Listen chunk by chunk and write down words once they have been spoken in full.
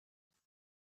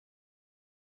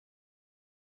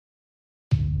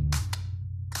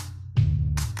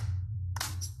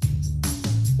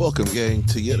Welcome, gang,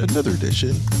 to yet another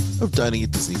edition of Dining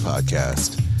at Disney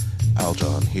Podcast.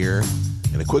 Aljon here,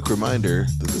 and a quick reminder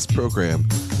that this program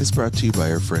is brought to you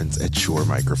by our friends at Shure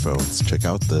Microphones. Check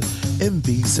out the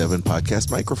MV7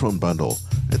 Podcast Microphone Bundle,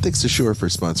 and thanks to Shure for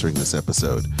sponsoring this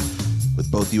episode. With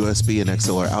both USB and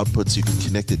XLR outputs, you can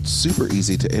connect it super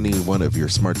easy to any one of your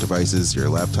smart devices, your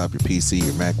laptop, your PC,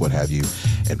 your Mac, what have you.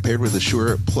 And paired with the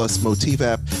Shure Plus Motif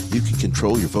app, you can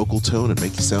control your vocal tone and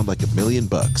make you sound like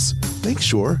 $1,000,000. Thanks,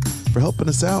 Shure, for helping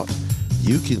us out.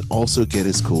 You can also get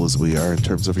as cool as we are in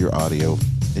terms of your audio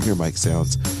and your mic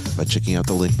sounds by checking out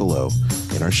the link below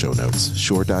in our show notes,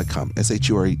 shure.com,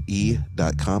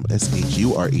 SHURE.com,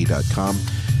 SHURE.com.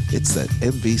 It's that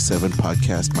MV7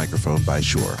 Podcast Microphone by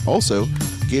Shure. Also,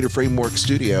 Gator Framework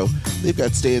Studio. They've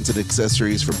got stands and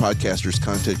accessories for podcasters,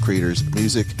 content creators,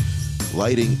 music,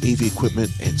 lighting, AV equipment,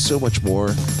 and so much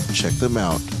more. Check them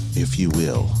out, if you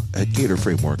will, at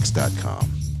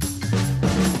GatorFrameworks.com.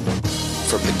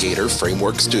 From the Gator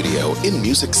Framework Studio in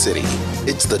Music City,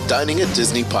 it's the Dining at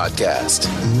Disney Podcast.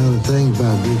 You know the thing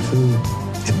about good food?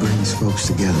 It brings folks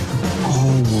together from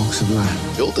all walks of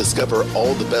life. You'll discover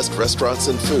all the best restaurants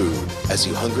and food as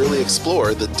you hungrily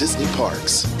explore the Disney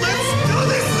parks. Let's do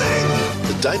this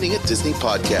thing! The Dining at Disney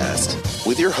Podcast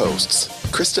with your hosts,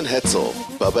 Kristen Hetzel,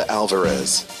 Bubba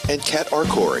Alvarez, and Kat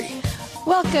Arcori.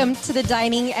 Welcome to the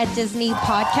Dining at Disney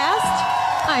Podcast.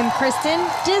 I'm Kristen,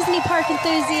 Disney park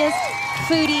enthusiast,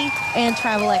 foodie, and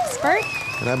travel expert.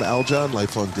 And I'm Aljon,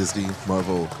 lifelong Disney,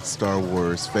 Marvel, Star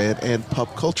Wars fan, and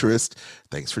pop culturist.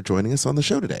 Thanks for joining us on the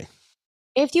show today.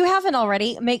 If you haven't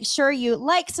already, make sure you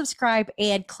like, subscribe,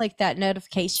 and click that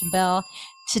notification bell.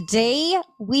 Today,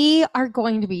 we are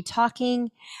going to be talking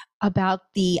about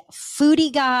the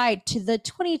foodie guide to the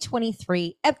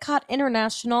 2023 Epcot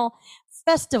International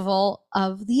Festival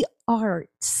of the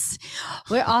Arts.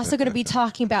 We're also going to be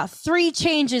talking about 3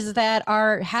 changes that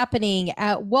are happening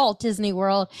at Walt Disney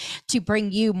World to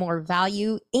bring you more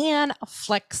value and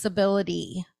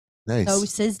flexibility. Nice. So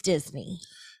says Disney.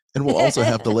 And we'll also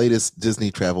have the latest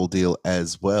Disney travel deal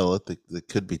as well. That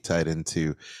could be tied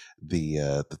into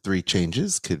the 3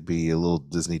 changes. Could be a little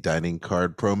Disney dining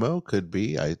card promo. Could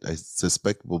be. I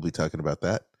suspect we'll be talking about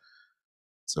that.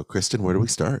 So, Kristen, where do we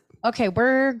start? Okay,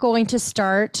 we're going to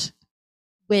start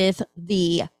with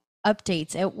the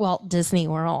updates at Walt Disney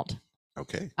World.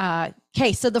 Okay.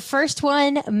 Okay, so the first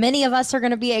one many of us are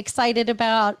going to be excited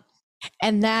about,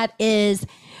 and that is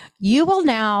you will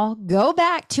now go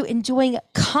back to enjoying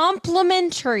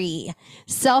complimentary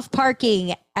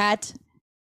self-parking at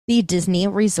the Disney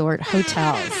Resort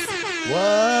hotels.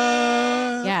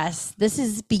 What? Yes, this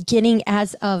is beginning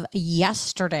as of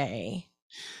yesterday.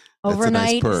 That's Overnight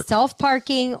a nice perk.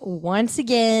 self-parking once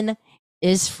again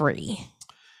is free.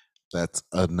 That's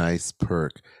a nice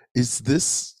perk. Do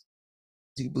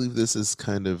you believe this is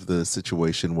kind of the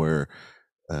situation where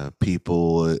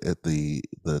people at the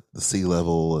C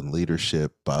level and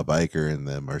leadership, Bob Iger and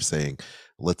them, are saying,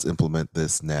 let's implement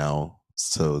this now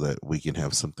so that we can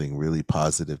have something really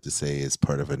positive to say as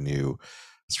part of a new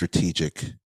strategic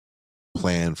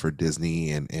plan for Disney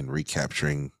and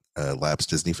recapturing lapsed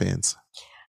Disney fans?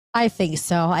 I think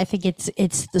so. I think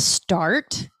it's the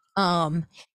start. And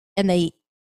I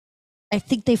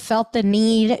think they felt the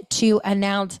need to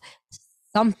announce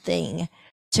something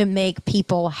to make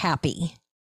people happy.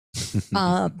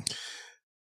 And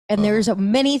there's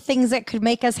many things that could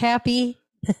make us happy.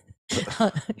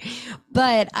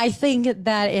 But I think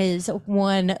that is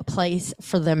one place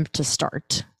for them to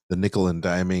start. The nickel and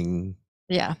diming.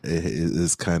 Yeah.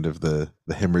 Is kind of the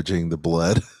hemorrhaging, the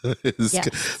blood,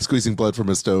 squeezing blood from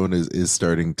a stone is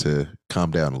starting to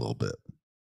calm down a little bit.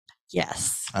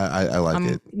 Yes. I like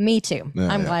it. Me too. Yeah,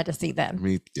 I'm yeah. glad to see that.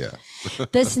 Yeah.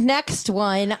 This next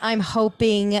one, I'm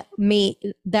hoping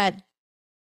that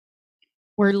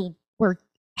we're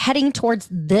heading towards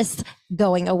this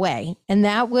going away. And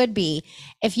that would be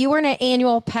if you were an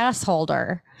annual pass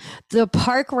holder, the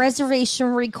park reservation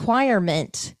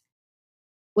requirement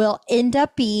will end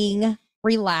up being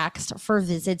relaxed for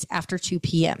visits after 2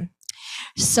 p.m.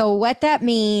 So what that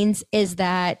means is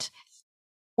that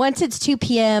once it's 2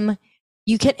 p.m.,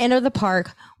 you can enter the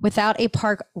park without a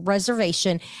park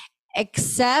reservation,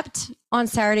 except on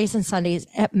Saturdays and Sundays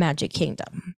at Magic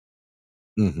Kingdom.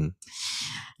 Mm-hmm.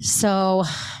 So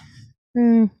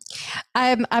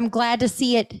I'm glad to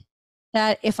see it,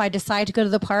 that if I decide to go to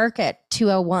the park at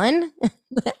 2:01,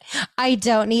 I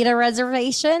don't need a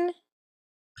reservation.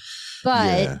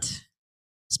 But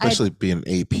especially being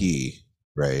an AP,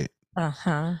 right?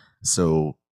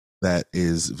 So that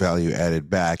is value added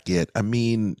back. Yet, I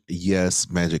mean, yes,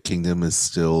 Magic Kingdom is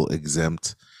still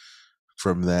exempt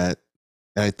from that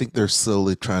And I think they're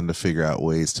slowly trying to figure out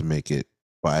ways to make it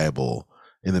viable.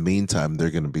 In the meantime, they're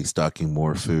going to be stocking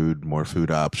more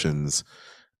food options.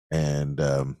 And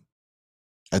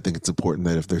I think it's important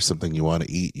that if there's something you want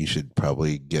to eat, you should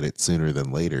probably get it sooner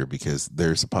than later, because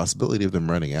there's a possibility of them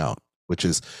running out, which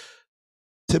is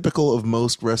typical of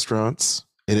most restaurants.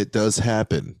 And it does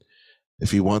happen.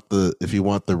 If you want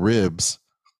the ribs,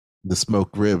 the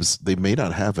smoked ribs, they may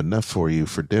not have enough for you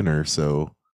for dinner.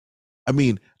 So, I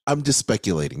mean, I'm just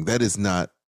speculating. That is not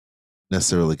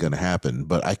necessarily going to happen,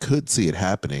 but I could see it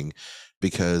happening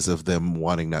because of them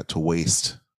wanting not to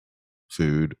waste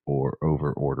food or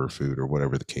over order food or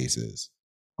whatever the case is.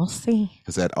 We'll see.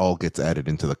 Because that all gets added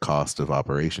into the cost of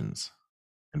operations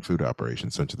and food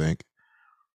operations, don't you think?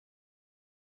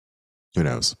 Who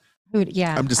knows?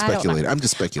 Yeah, I'm just speculating.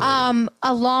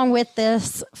 Along with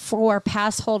this, for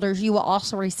pass holders, you will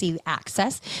also receive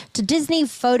access to Disney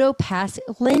Photo Pass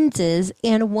lenses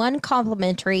and one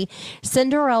complimentary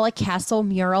Cinderella Castle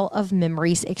Mural of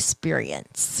Memories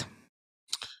experience.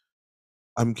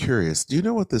 I'm curious. Do you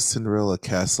know what this Cinderella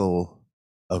Castle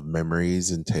of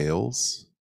Memories entails?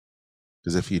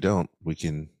 Because if you don't, we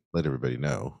can let everybody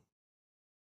know.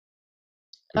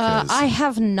 I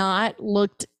have not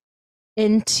looked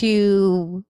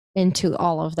into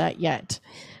all of that yet.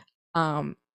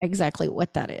 Exactly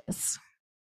what that is.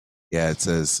 Yeah, it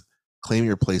says claim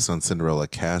your place on Cinderella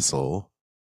Castle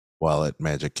while at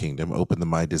Magic Kingdom. Open the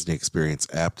My Disney Experience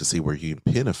app to see where you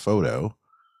can pin a photo.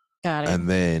 Got it. And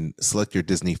then select your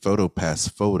Disney Photo Pass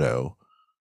photo.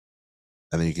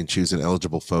 And then you can choose an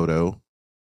eligible photo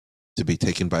to be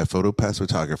taken by a Photo Pass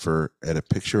photographer at a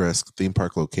picturesque theme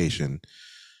park location.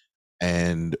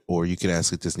 Or you could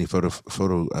ask a Disney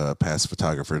photo pass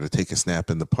photographer to take a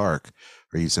snap in the park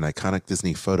or use an iconic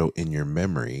Disney photo in your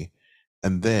memory,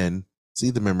 and then see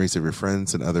the memories of your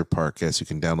friends and other park guests. You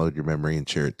can download your memory and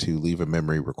share it too. Leave a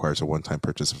memory requires a one-time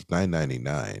purchase of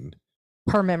 $9.99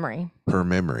 per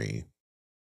memory.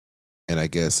 And I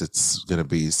guess it's going to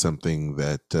be something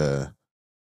that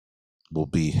will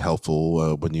be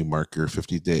helpful when you mark your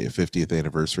 50th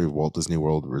anniversary of Walt Disney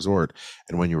World Resort.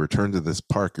 And when you return to this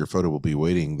park, your photo will be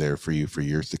waiting there for you for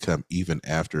years to come, even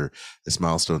after this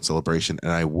milestone celebration.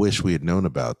 And I wish we had known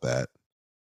about that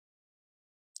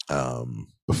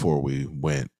before we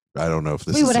went. I don't know if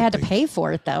this we would have had to pay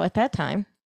for it though at that time.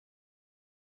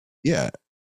 Yeah.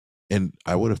 And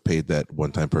I would have paid that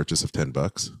one-time purchase of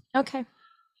 $10. Okay.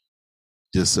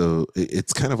 Just so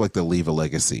it's kind of like the leave a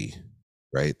legacy,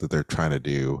 right, that they're trying to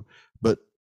do, but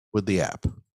with the app.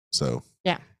 So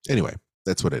yeah. Anyway,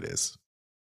 that's what it is.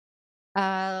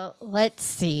 Let's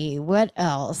see what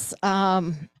else.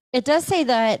 It does say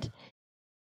that.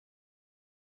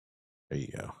 There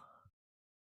you go.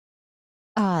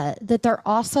 That they're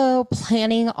also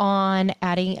planning on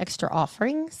adding extra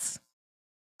offerings.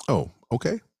 Oh,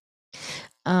 okay.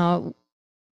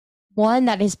 One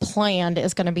that is planned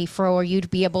is going to be for you to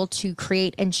be able to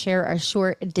create and share a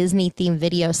short Disney themed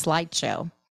video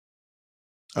slideshow.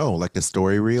 Oh, like a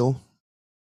story reel?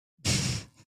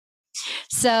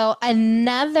 So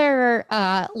another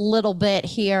little bit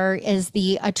here is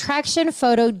the attraction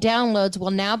photo downloads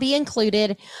will now be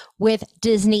included with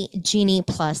Disney Genie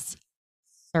Plus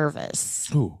service.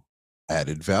 Ooh,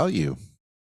 added value.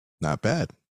 Not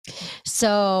bad.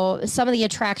 So some of the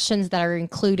attractions that are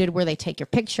included where they take your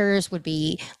pictures would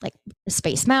be like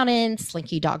Space Mountain,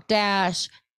 Slinky Dog Dash,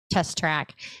 Test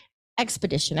Track,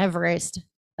 Expedition Everest,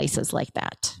 places like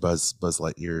that. Buzz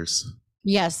Lightyear's.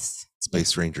 Yes.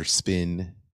 Space Ranger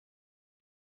Spin.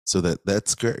 So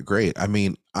that's great. I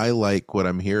mean, I like what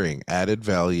I'm hearing. Added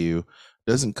value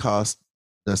doesn't cost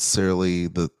necessarily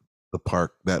the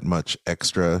park that much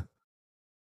extra,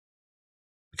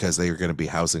 because they are going to be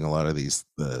housing a lot of these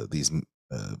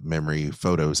memory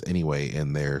photos anyway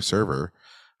in their server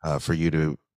for you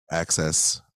to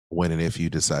access when and if you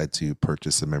decide to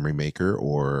purchase a memory maker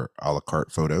or a la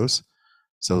carte photos.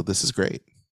 So this is great.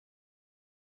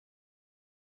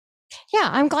 Yeah,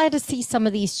 I'm glad to see some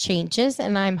of these changes,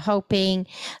 and I'm hoping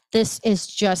this is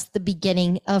just the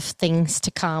beginning of things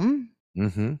to come.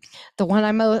 Mm-hmm. The one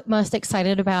I'm most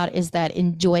excited about is that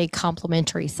enjoy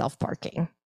complimentary self-parking.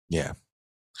 Yeah.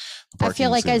 I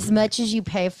feel like as much as you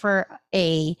pay for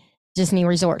a Disney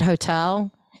Resort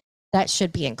hotel, that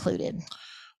should be included.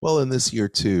 Well, in this year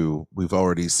too, we've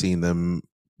already seen them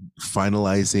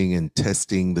finalizing and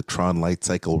testing the Tron Light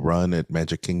Cycle run at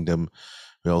Magic Kingdom.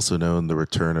 We also know the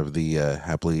return of the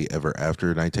Happily Ever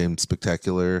After Nighttime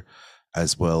Spectacular,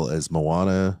 as well as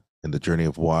Moana and the Journey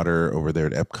of Water over there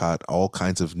at Epcot. All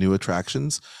kinds of new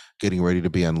attractions getting ready to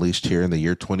be unleashed here in the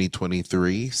year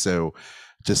 2023. So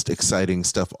just exciting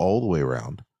stuff all the way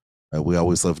around. We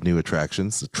always love new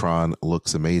attractions. Tron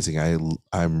looks amazing.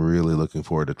 I'm really looking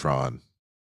forward to Tron.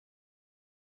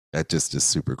 That just is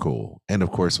super cool. And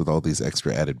of course, with all these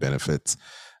extra added benefits,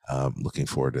 looking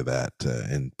forward to that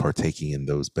and partaking in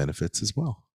those benefits as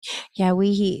well. Yeah,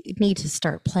 we need to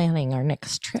start planning our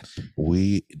next trip.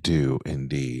 We do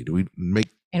indeed. We make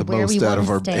And the where we most out wanna of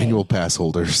our stay. annual pass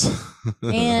holders.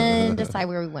 And decide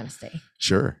where we want to stay.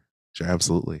 Sure,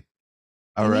 absolutely.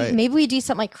 All right. Maybe we do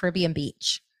something like Caribbean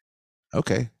Beach.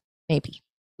 Okay. Maybe.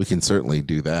 We can certainly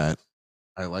do that.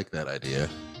 I like that idea.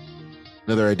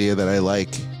 Another idea that I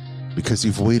like, because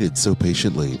you've waited so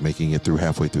patiently, making it through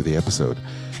halfway through the episode,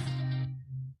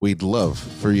 we'd love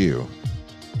for you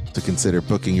to consider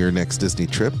booking your next Disney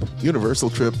trip,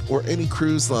 Universal trip, or any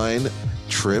cruise line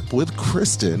trip with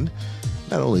Kristen.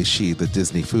 Not only is she the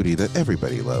Disney foodie that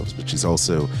everybody loves, but she's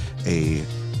also a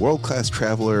world-class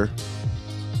traveler,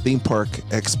 theme park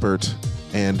expert,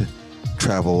 and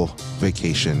travel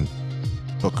vacation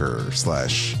booker /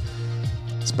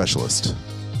 specialist.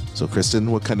 So,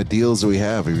 Kristen, what kind of deals do we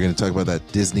have? Are you going to talk about that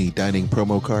Disney dining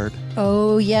promo card?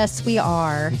 Oh, yes, we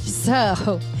are.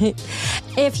 So,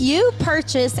 if you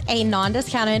purchase a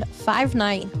non-discounted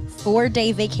 5-night,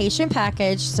 4-day vacation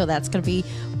package, so that's going to be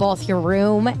both your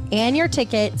room and your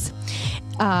tickets,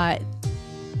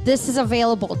 this is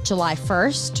available July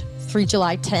 1st through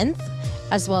July 10th,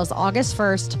 as well as August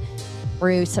 1st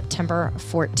through September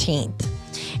 14th.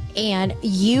 And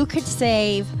you could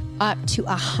save up to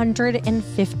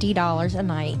 $150 a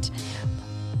night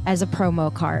as a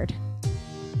promo card.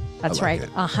 That's like right.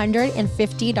 it.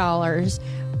 $150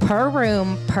 per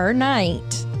room per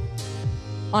night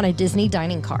on a Disney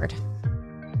dining card.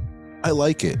 I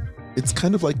like it. It's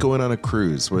kind of like going on a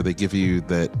cruise where they give you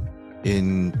that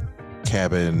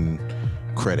in-cabin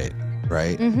credit,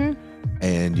 right? Mm-hmm.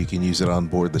 And you can use it on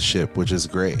board the ship, which is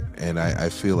great. And I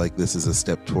feel like this is a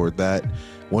step toward that.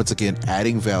 Once again,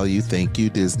 adding value. Thank you,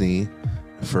 Disney,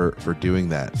 for doing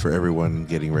that, for everyone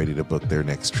getting ready to book their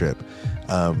next trip.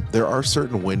 There are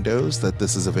certain windows that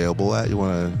this is available at. You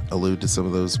want to allude to some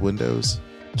of those windows?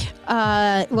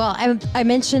 Well, I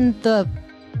mentioned the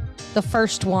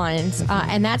first ones,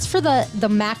 and that's for the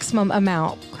maximum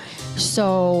amount.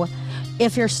 So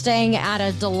if you're staying at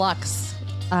a deluxe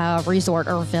resort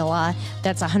or villa,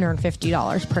 that's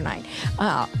 $150 per night.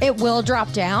 It will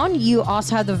drop down. You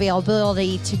also have the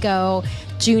availability to go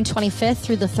June 25th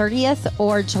through the 30th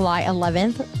or July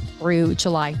 11th through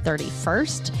July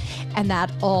 31st. And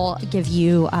that'll give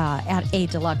you at a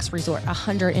deluxe resort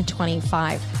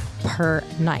 $125 per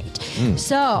night.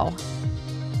 So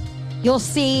you'll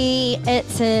see it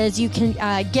says you can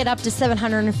get up to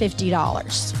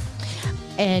 $750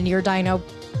 and your dining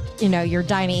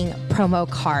promo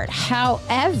card.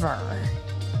 However,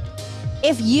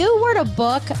 if you were to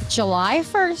book July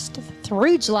 1st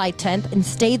through July 10th and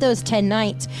stay those 10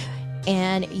 nights,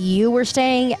 and you were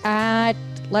staying at,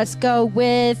 let's go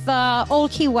with Old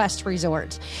Key West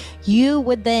Resort, you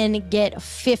would then get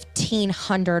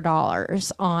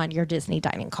 $1,500 on your Disney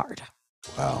dining card.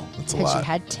 Wow, that's a Because lot. you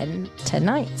had 10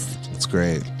 nights. That's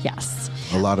great. Yes.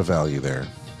 A lot of value there,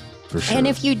 for sure. And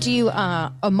if you do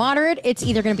a moderate, it's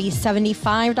either going to be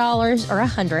 $75 or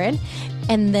 $100.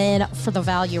 And then for the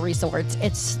value resorts,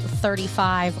 it's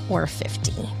 $35 or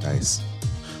 $50. Nice.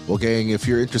 Well, gang, if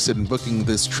you're interested in booking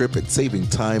this trip and saving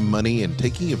time, money, and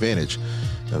taking advantage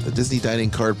of the Disney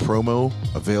Dining Card promo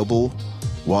available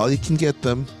while you can get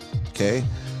them, okay,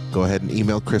 go ahead and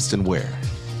email Kristen where?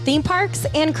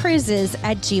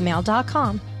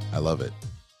 themeparksandcruises@gmail.com. I love it.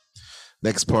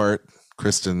 Next part,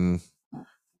 Kristen,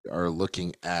 we are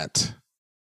looking at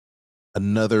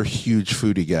another huge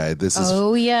foodie guide. This is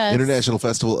yes. International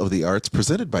Festival of the Arts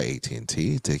presented by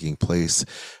AT&T, taking place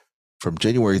from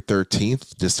January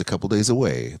 13th, just a couple days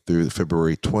away, through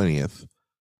February 20th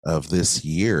of this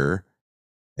year.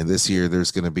 And this year,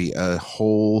 there's going to be a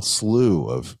whole slew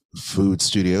of food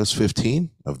studios, 15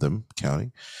 of them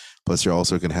counting. Plus, you're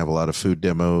also going to have a lot of food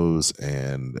demos.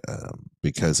 And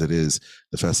because it is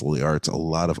the Festival of the Arts, a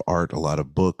lot of art, a lot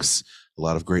of books, a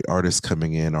lot of great artists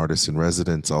coming in, artists in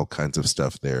residence, all kinds of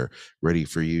stuff there ready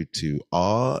for you to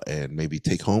awe and maybe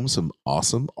take home some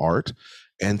awesome art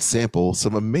and sample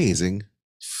some amazing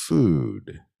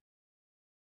food.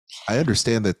 I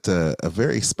understand that a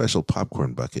very special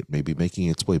popcorn bucket may be making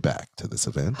its way back to this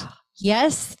event.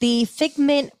 Yes, the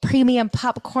Figment Premium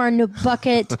Popcorn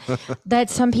Bucket that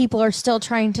some people are still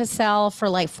trying to sell for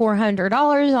like $400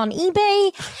 on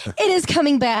eBay. It is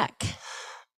coming back.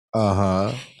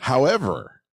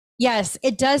 However, yes,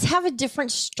 it does have a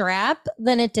different strap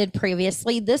than it did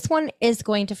previously. This one is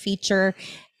going to feature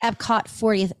Epcot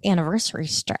 40th anniversary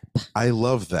strap. I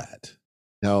love that.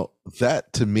 Now,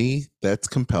 that to me, that's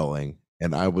compelling,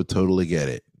 and I would totally get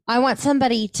it. I want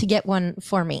somebody to get one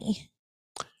for me.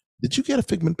 Did you get a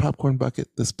Figment popcorn bucket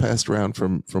this past round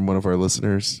from one of our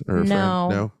listeners or a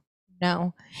friend?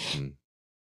 No. Hmm.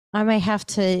 I might have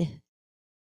to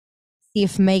see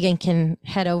if Megan can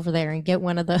head over there and get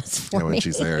one of those for me. When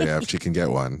she's there, if she can get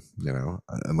one,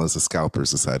 unless the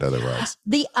scalpers decide otherwise.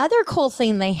 The other cool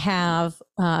thing they have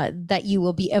that you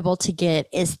will be able to get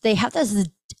is they have this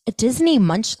Disney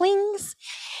Munchlings,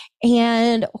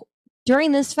 and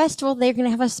during this festival, they're going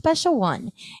to have a special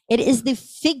one. It is the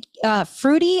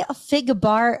fruity fig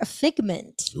bar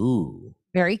Figment. Ooh,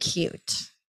 very cute.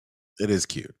 It is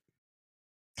cute.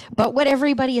 But what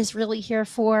everybody is really here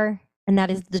for, and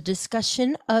that is the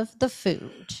discussion of the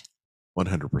food.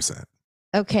 100%.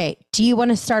 Okay. Do you want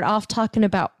to start off talking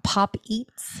about Pop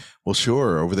Eats? Well,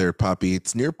 sure. Over there at Pop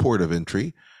Eats near Port of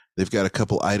Entry, they've got a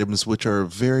couple items which are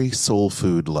very soul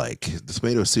food like. The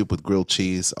tomato soup with grilled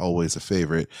cheese, always a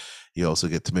favorite. You also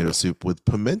get tomato soup with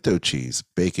pimento cheese,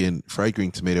 bacon, fried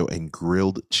green tomato, and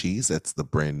grilled cheese. That's the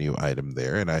brand new item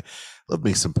there. And I love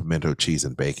me some pimento cheese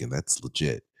and bacon. That's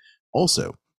legit.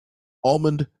 Also,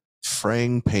 almond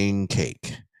frangipane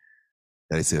cake.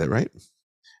 Did I say that right?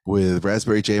 With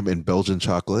raspberry jam and Belgian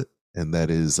chocolate. And that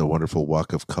is a wonderful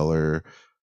walk of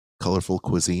colorful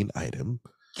cuisine item.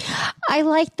 I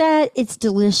like that. It's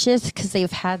delicious because they've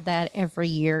had that every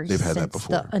year. They've had that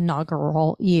before. The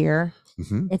inaugural year.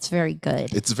 Mm-hmm. It's very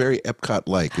good. It's very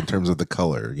Epcot-like in terms of the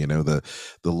color.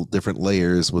 The different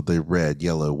layers with the red,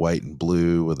 yellow, white, and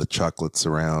blue with the chocolates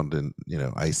around and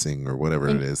icing or whatever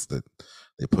it is that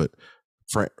they put.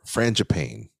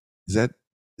 Frangipane. Is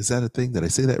that a thing? Did I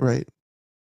say that right?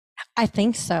 I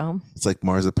think so. It's like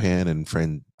marzipan and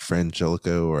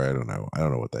frangelico, or I don't know. I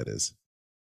don't know what that is.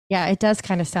 Yeah, it does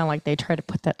kind of sound like they try to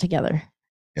put that together.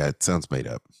 Yeah, it sounds made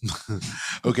up.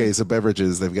 Okay, so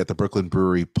beverages. They've got the Brooklyn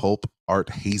Brewery Pulp Art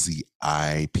Hazy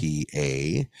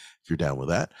IPA, if you're down with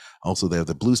that. Also, they have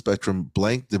the Blue Spectrum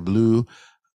Blanc de Bleu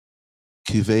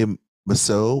Cuvée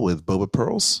Massot with boba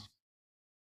pearls.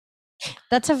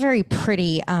 That's a very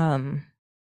pretty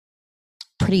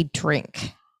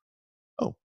drink.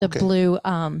 Oh, the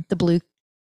blue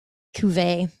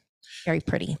cuvee, very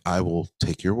pretty. I will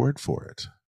take your word for it.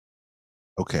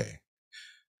 Okay.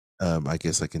 I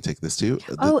guess I can take this too.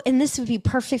 And this would be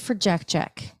perfect for Jack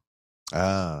Jack.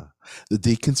 The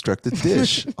deconstructed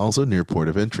dish, also near Port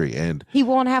of Entry, and he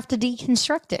won't have to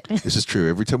deconstruct it. This is true.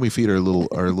 Every time we feed our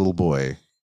little boy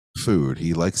food,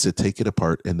 he likes to take it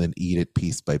apart and then eat it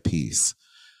piece by piece.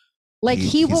 Like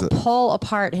he will pull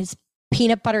apart his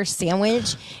peanut butter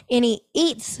sandwich and he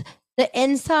eats the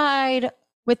inside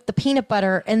with the peanut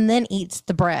butter and then eats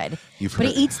the bread. But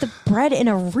he eats the bread in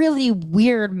a really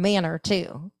weird manner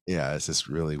too. Yeah, it's just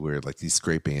really weird. Like he's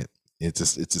scraping it.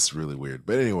 It's just really weird.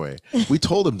 But anyway, we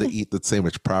told him to eat the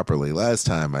sandwich properly. Last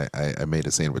time I made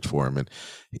a sandwich for him and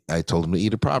I told him to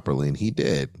eat it properly and he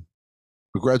did.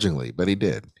 Begrudgingly, but he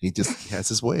did. He just has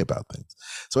his way about things.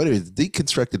 So anyway, the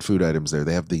deconstructed food items there.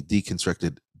 They have the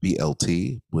deconstructed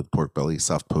BLT with pork belly,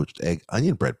 soft poached egg,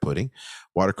 onion bread pudding,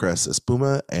 watercress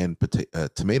espuma, and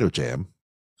tomato jam.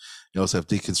 You also have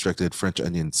deconstructed French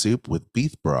onion soup with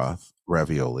beef broth,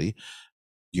 ravioli,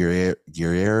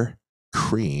 Gruyere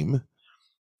cream,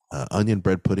 onion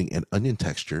bread pudding, and onion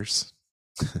textures.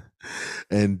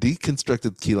 And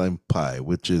deconstructed key lime pie,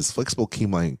 which is flexible key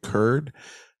lime curd,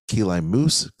 key lime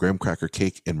mousse, graham cracker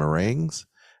cake, and meringues.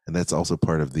 And that's also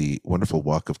part of the wonderful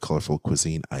walk of colorful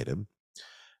cuisine item.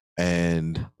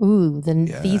 And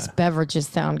these beverages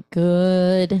sound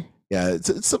good. Yeah,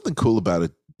 it's something cool about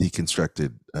a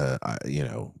deconstructed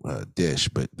dish,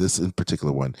 but this in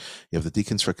particular one, you have the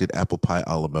deconstructed apple pie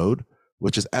a la mode,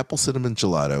 which is apple cinnamon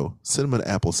gelato, cinnamon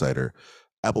apple cider,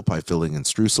 apple pie filling and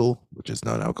streusel, which is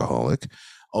non-alcoholic.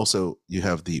 Also, you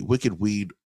have the Wicked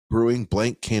Weed Brewing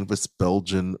Blank Canvas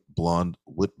Belgian Blonde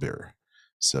Wit Beer.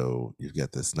 So you've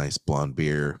got this nice blonde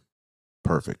beer.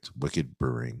 Perfect. Wicked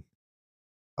Brewing.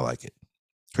 I like it.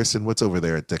 Kristen, what's over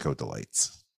there at Deco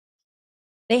Delights?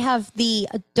 They have the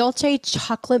Dolce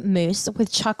Chocolate Mousse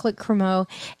with chocolate cremo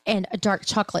and a dark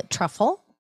chocolate truffle.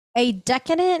 A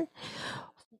decadent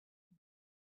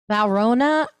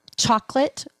Valrhona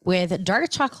chocolate with dark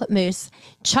chocolate mousse,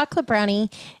 chocolate brownie,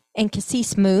 and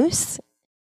cassis mousse.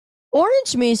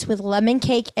 Orange mousse with lemon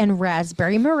cake and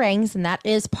raspberry meringues, and that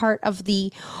is part of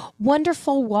the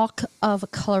wonderful walk of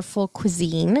colorful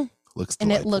cuisine. Looks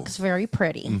delightful. And it looks very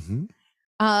pretty. Mm-hmm.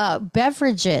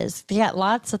 Beverages, they got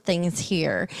lots of things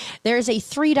here. There's a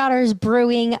 $3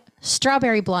 Brewing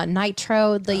Strawberry Blonde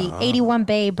Nitro, the 81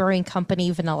 Bay Brewing Company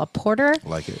Vanilla Porter.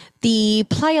 Like it. The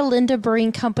Playa Linda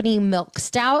Brewing Company Milk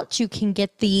Stout. You can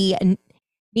get the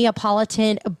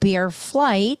Neapolitan beer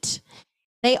flight.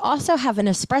 They also have an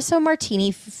espresso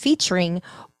martini featuring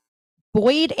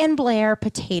Boyd and Blair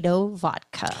potato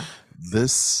vodka.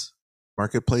 This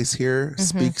marketplace here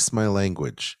speaks my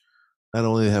language. Not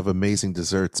only have amazing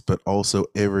desserts, but also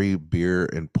every beer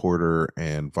and porter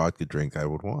and vodka drink I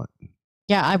would want.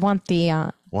 Yeah, I want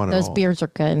those beers are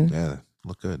good. Yeah,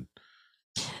 look good.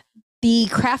 The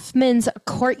Craftsman's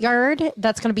Courtyard,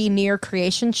 that's going to be near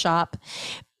Creation Shop.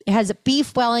 It has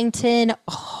beef Wellington,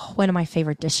 one of my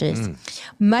favorite dishes.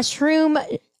 Mushroom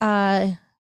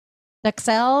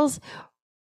duxelles,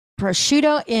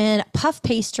 prosciutto in puff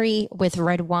pastry with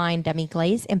red wine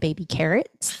demi-glaze and baby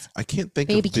carrots. I can't think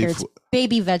baby of beef. Carrots,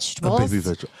 baby vegetables. Baby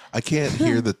vegetable. I can't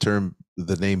hear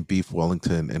the name beef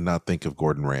Wellington and not think of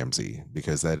Gordon Ramsay,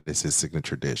 because that is his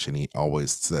signature dish, and he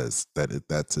always says that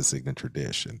that's his signature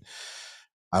dish, and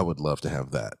I would love to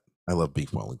have that. I love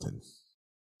beef Wellington.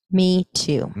 Me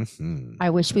too. I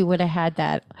wish we would have had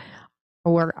that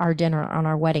or our dinner on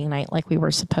our wedding night like we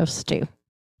were supposed to.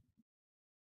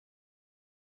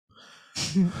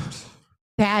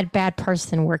 Bad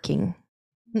person working.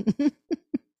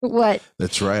 What?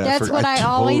 That's right. That's what I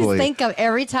always think of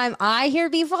every time I hear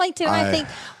beef Wellington. I think,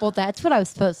 well, that's what I was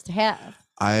supposed to have.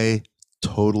 I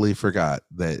totally forgot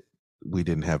that we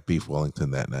didn't have beef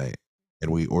Wellington that night,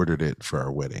 and we ordered it for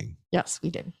our wedding. Yes, we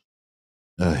did.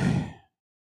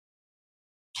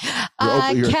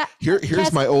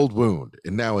 Here's my old wound,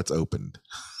 and now it's opened.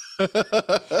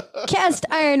 Cast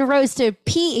iron roasted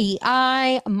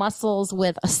PEI mussels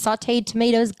with sauteed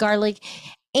tomatoes, garlic,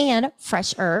 and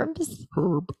fresh herbs.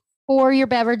 For your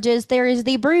beverages, there is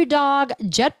the BrewDog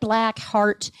Jet Black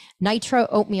Heart Nitro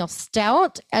Oatmeal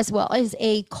Stout, as well as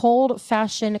a cold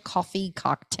fashioned coffee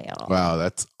cocktail. Wow,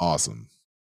 that's awesome.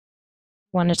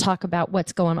 Want to talk about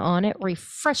what's going on at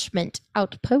Refreshment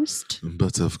Outpost?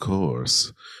 But of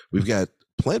course, we've got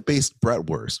plant-based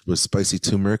bratwurst with spicy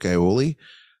turmeric aioli,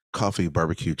 coffee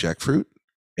barbecue jackfruit,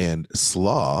 and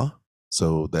slaw.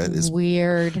 So that is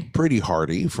weird, pretty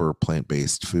hearty for a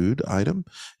plant-based food item.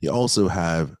 You also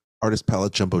have Artist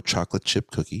Palette Jumbo Chocolate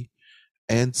Chip Cookie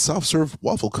and soft serve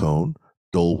waffle cone,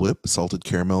 Dole Whip, salted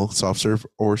caramel soft serve,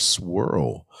 or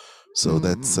swirl. So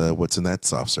that's what's in that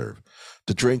soft serve.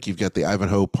 To drink, you've got the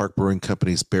Ivanhoe Park Brewing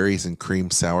Company's Berries and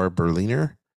Cream Sour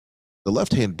Berliner, the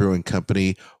Left Hand Brewing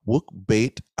Company Wook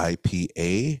Bait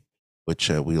IPA, which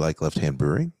we like Left Hand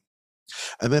Brewing,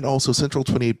 and then also Central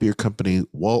 28 Beer Company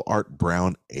Wall Art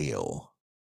Brown Ale.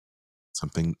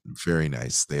 Something very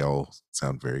nice. They all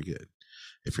sound very good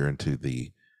if you're into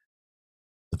the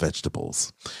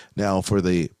vegetables. Now, for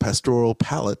the Pastoral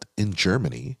Palate in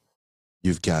Germany,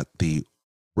 you've got the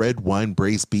red wine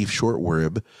braised beef short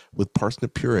rib with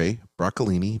parsnip puree,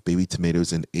 broccolini, baby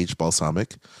tomatoes, and aged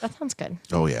balsamic. That sounds good.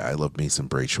 Oh, yeah. I love me some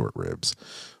braised short ribs.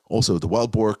 Also, the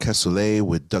wild boar cassoulet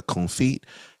with duck confit,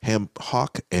 ham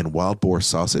hock, and wild boar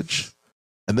sausage.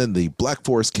 And then the Black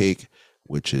Forest cake,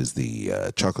 which is the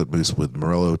chocolate mousse with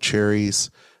Morello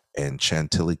cherries and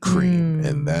chantilly cream.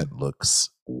 And that looks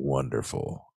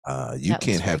wonderful. You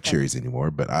can't have cherries anymore,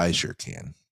 but I sure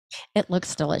can. It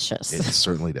looks delicious. It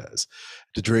certainly does.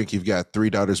 To drink, you've got Three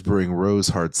Daughters Brewing Rose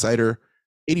Hard Cider,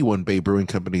 81 Bay Brewing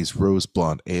Company's Rose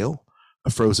Blonde Ale, a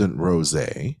frozen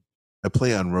rosé, a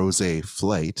play on Rosé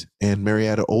Flight, and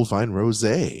Marietta Old Vine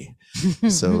Rosé.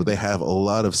 So they have a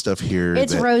lot of stuff here.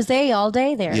 It's rosé all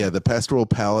day there. Yeah, the Pastoral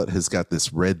Palate has got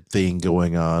this red thing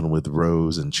going on with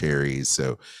rose and cherries.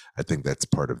 So I think that's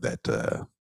part of that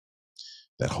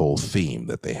that whole theme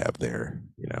that they have there,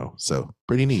 you know. So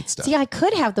pretty neat stuff. See, I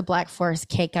could have the Black Forest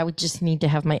cake. I would just need to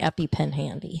have my EpiPen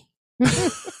handy.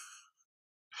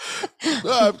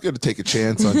 Well, I'm going to take a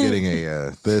chance on getting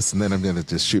a this, and then I'm going to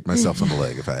just shoot myself in the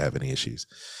leg if I have any issues.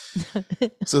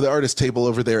 So the artist table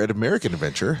over there at American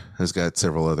Adventure has got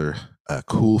several other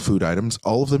cool food items,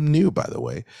 all of them new, by the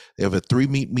way. They have a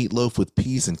 3-meat meatloaf with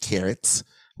peas and carrots,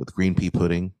 with green pea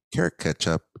pudding, carrot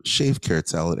ketchup, shaved carrot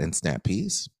salad, and snap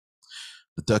peas.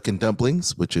 The duck and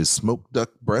dumplings, which is smoked duck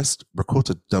breast,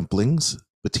 ricotta dumplings,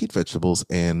 petite vegetables,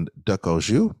 and duck au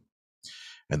jus.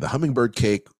 And the hummingbird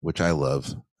cake, which I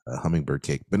love, hummingbird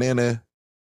cake, banana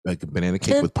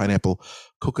cake with pineapple,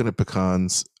 coconut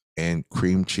pecans, and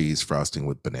cream cheese frosting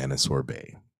with banana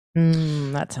sorbet.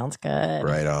 That sounds good.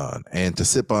 Right on. And to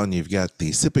sip on, you've got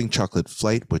the Sipping Chocolate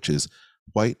Flight, which is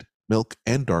white, milk,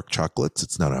 and dark chocolates.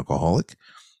 It's non-alcoholic.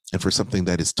 And for something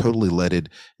that is totally leaded,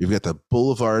 you've got the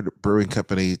Boulevard Brewing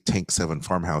Company Tank 7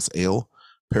 Farmhouse Ale,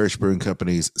 Parish Brewing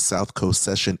Company's South Coast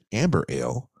Session Amber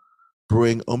Ale,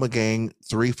 Brewing Omegang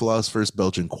 3 Philosophers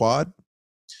Belgian Quad,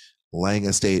 Lang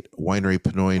Estate Winery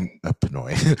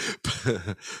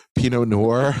Pinot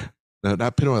Noir No,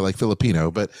 not Pinot Noir like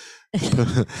Filipino, but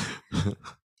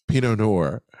Pinot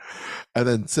Noir. And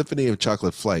then Symphony of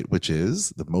Chocolate Flight, which is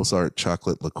the Mozart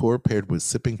chocolate liqueur paired with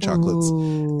sipping chocolates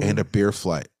and a beer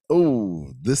flight.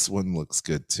 Oh, this one looks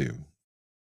good too.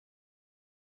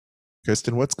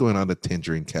 Kristen, what's going on at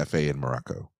Tangerine Cafe in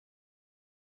Morocco?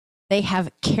 They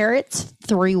have carrots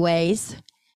 3 ways,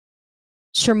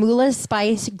 chermoula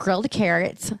spice grilled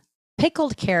carrots,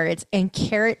 pickled carrots, and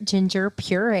carrot ginger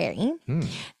puree.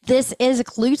 This is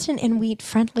gluten and wheat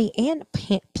friendly and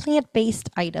plant-based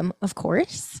item, of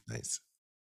course. Nice.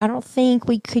 I don't think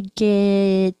we could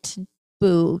get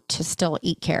Boo to still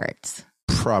eat carrots.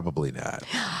 Probably not.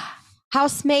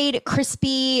 House-made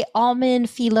crispy almond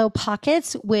phyllo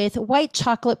pockets with white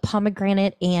chocolate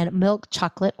pomegranate and milk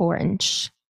chocolate orange.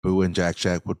 Boo and Jack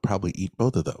Jack would probably eat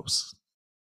both of those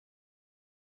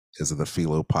because of the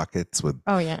phyllo pockets with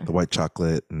the white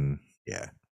chocolate, and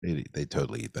they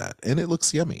totally eat that, and it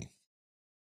looks yummy.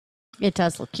 It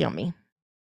does look yummy.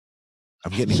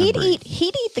 I'm getting hungry.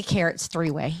 He'd eat the carrots 3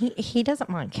 way. He doesn't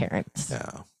mind carrots.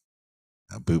 No,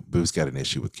 Boo's got an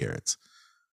issue with carrots.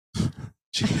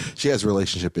 She has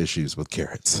relationship issues with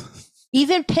carrots.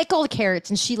 Even pickled carrots,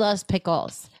 and she loves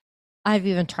pickles. I've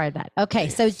even tried that. Okay,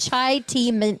 so chai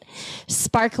tea mint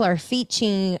sparkler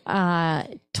featuring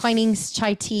Twinings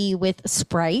chai tea with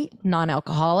Sprite,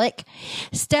 non-alcoholic.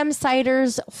 Stem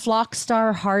Ciders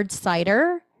Flockstar hard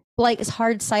cider. Blake's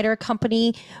Hard Cider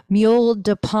Company, Mule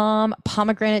de Pomme,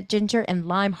 pomegranate ginger, and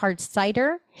lime hard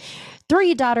cider.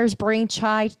 Three Daughters Brewing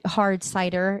chai hard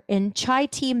cider and chai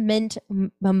tea mint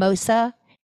mimosa.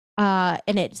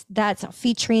 And that's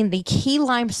featuring the key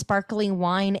lime sparkling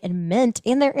wine and mint.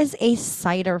 And there is a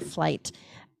cider flight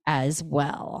as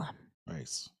well.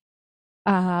 Nice.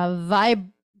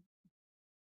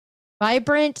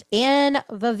 Vibrant and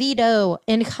Vivido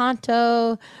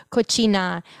Encanto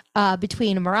Cochina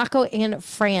between Morocco and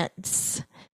France.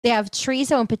 They have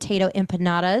chorizo and potato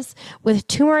empanadas with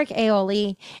turmeric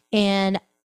aioli and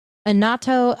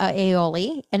annatto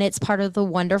aioli, and it's part of the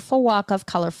wonderful walk of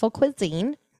colorful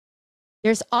cuisine.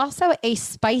 There's also a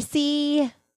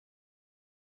spicy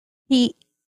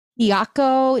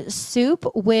hiako soup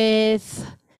with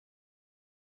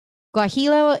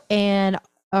guajillo and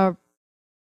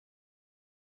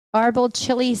arbol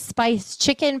chili spice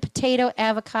chicken, potato,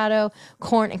 avocado,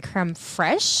 corn, and creme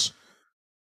fraiche.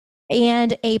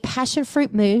 And a passion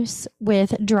fruit mousse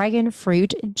with dragon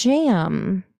fruit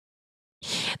jam.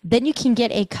 Then you can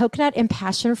get a coconut and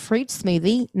passion fruit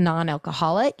smoothie,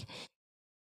 non-alcoholic,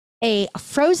 a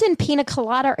frozen pina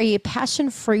colada, or a passion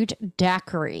fruit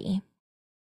daiquiri.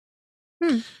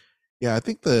 Yeah, I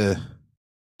think the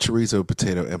chorizo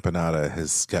potato empanada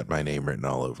has got my name written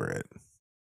all over it.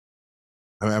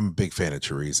 I'm a big fan of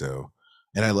chorizo,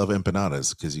 and I love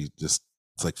empanadas because it's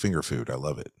like finger food. I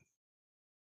love it.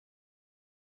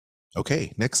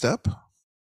 Okay, next up.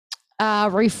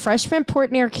 Refreshment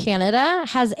Port near Canada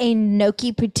has a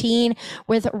gnocchi poutine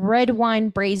with red wine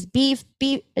braised beef,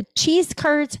 cheese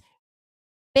curds,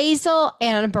 basil,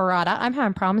 and burrata. I'm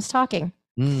having problems talking.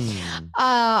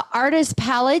 Artist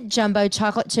Palette jumbo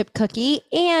chocolate chip cookie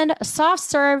and soft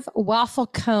serve waffle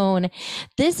cone.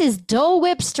 This is Dole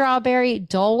Whip strawberry,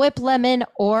 Dole Whip lemon,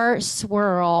 or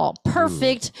swirl.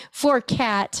 Perfect for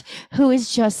Kat, who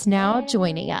is just now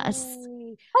joining us.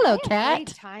 Hello, Kat. Great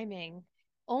timing.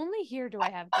 Only here do I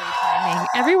have great timing.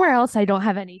 Everywhere else, I don't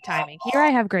have any timing. Here, I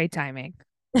have great timing.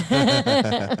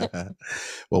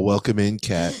 Well, welcome in,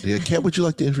 Kat. Kat, would you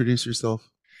like to introduce yourself?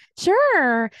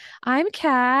 Sure. I'm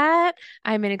Kat.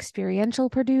 I'm an experiential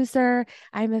producer.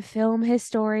 I'm a film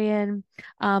historian.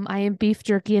 I am beef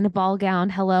jerky in a ball gown.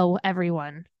 Hello,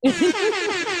 everyone.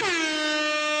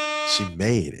 She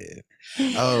made it.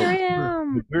 Oh, Here I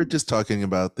am. we're just talking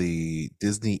about the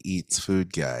Disney Eats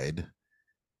food guide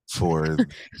for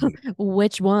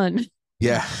Which one?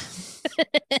 Yeah.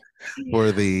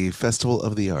 For the Festival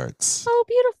of the Arts. Oh,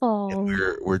 beautiful. And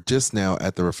we're just now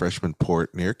at the Refreshment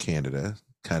Port near Canada,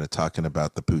 kind of talking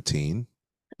about the poutine.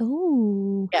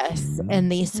 Oh, yes,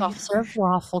 and the soft serve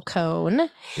waffle cone.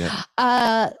 Yeah.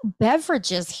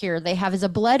 Beverages here they have is a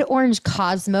blood orange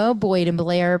Cosmo Boyd and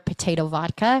Blair potato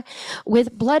vodka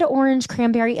with blood orange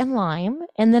cranberry and lime,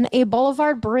 and then a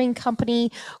Boulevard Brewing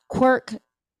Company Quirk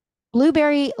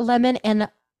blueberry lemon and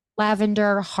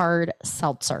lavender hard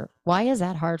seltzer. Why is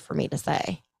that hard for me to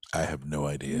say? I have no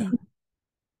idea.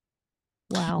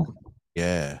 Wow.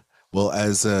 Yeah. Well,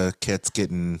 as Kat's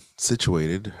getting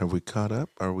situated, have we caught up?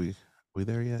 Are we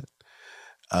there yet?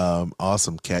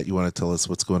 Awesome. Kat, you want to tell us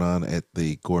what's going on at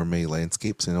the Gourmet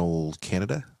Landscapes in old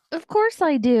Canada? Of course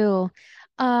I do.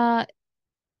 They're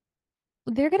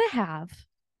going to have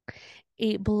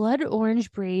a blood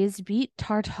orange braised beet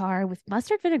tartare with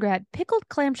mustard vinaigrette, pickled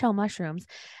clamshell mushrooms,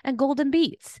 and golden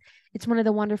beets. It's one of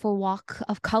the wonderful Walk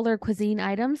of Color cuisine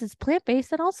items. It's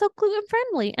plant-based and also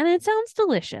gluten-friendly, and it sounds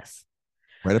delicious.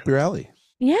 Right up your alley.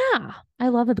 Yeah, I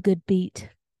love a good beet.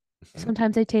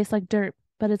 Sometimes they taste like dirt,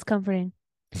 but it's comforting.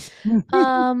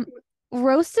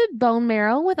 Roasted bone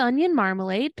marrow with onion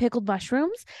marmalade, pickled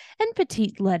mushrooms, and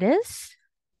petite lettuce.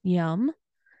 Yum.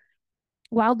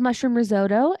 Wild mushroom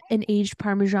risotto and aged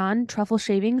Parmesan, truffle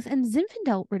shavings, and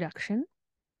Zinfandel reduction.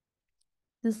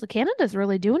 Canada's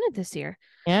really doing it this year.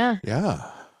 Yeah. Yeah.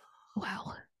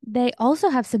 Wow. They also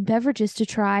have some beverages to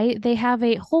try. They have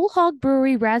a Whole Hog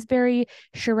Brewery Raspberry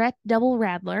Charette Double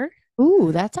Radler,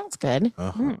 Ooh, that sounds good.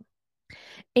 Uh-huh.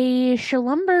 a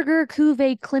Schlumberger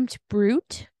Cuvée Klimt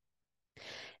Brut,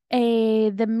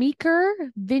 the Meeker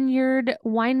Vineyard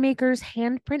Winemaker's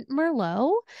Handprint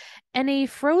Merlot, and a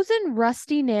frozen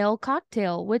rusty nail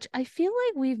cocktail, which I feel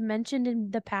like we've mentioned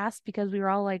in the past because we were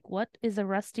all like, what is a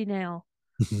rusty nail?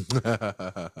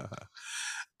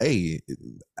 Hey,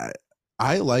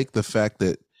 I like the fact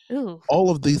that Ooh. all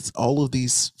of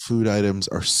these food items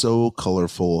are so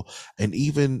colorful, and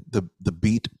even the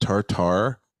beet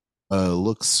tartare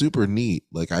looks super neat.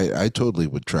 Like I totally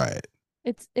would try it.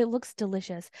 It looks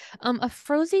delicious. A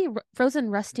frozen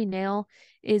rusty nail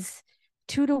is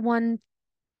 2-to-1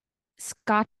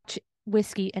 Scotch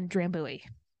whiskey and Drambuie.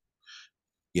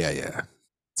 Yeah,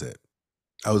 that's it.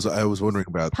 I was wondering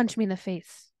about. Punch me in the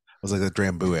face. I was like, the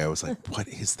Drambuie. I was like, what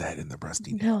is that in the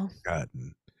rusty nail? No. God,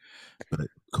 but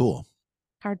cool.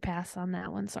 Hard pass on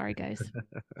that one. Sorry, guys.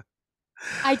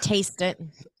 I taste it.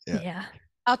 Yeah. Yeah.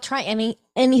 I'll try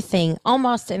anything,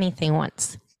 almost anything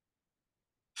once.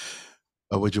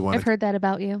 Oh, would you want I've heard that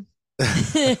about you.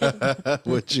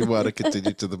 would you want to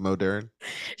continue to the modern?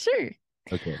 Sure.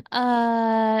 Okay.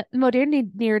 Modernity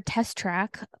near Test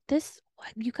Track.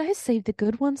 You guys saved the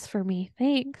good ones for me.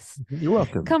 Thanks. You're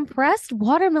welcome. Compressed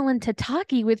watermelon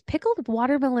tataki with pickled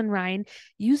watermelon rind,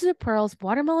 yuzu pearls,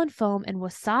 watermelon foam, and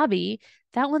wasabi.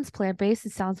 That one's plant-based.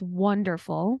 It sounds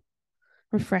wonderful.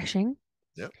 Refreshing.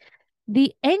 Yep.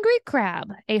 The Angry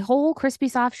Crab, a whole crispy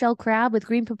soft shell crab with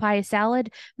green papaya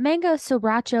salad, mango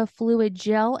sriracha fluid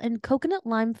gel, and coconut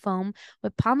lime foam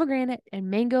with pomegranate and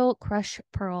mango crush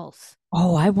pearls.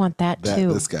 Oh, I want that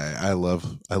too. This guy, I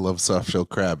love soft shell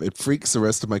crab. It freaks the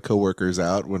rest of my coworkers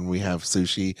out when we have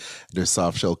sushi. There's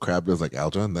soft shell crab. I was like,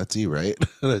 Aljon, that's you, right?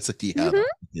 And I was like, yeah,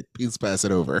 please pass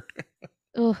it over.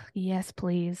 Oh, yes,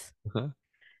 please. Uh-huh.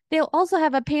 They'll also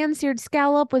have a pan-seared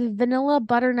scallop with vanilla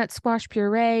butternut squash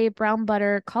puree, brown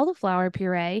butter, cauliflower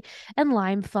puree, and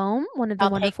lime foam. One of the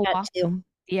I'll wonderful take that too.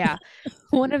 Yeah.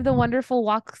 One of the wonderful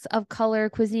Walks of Color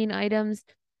cuisine items.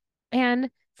 And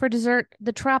for dessert,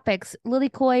 the tropics,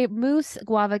 lilikoi mousse,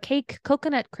 guava cake,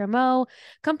 coconut cremeux,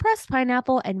 compressed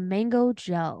pineapple, and mango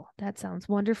gel. That sounds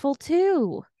wonderful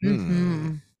too.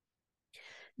 Mm-hmm.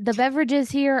 The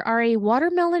beverages here are a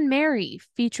watermelon Mary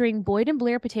featuring Boyd and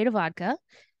Blair potato vodka.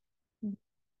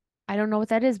 I don't know what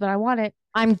that is, but I want it.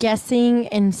 I'm guessing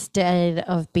instead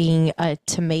of being a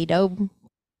tomato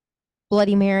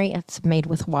Bloody Mary, it's made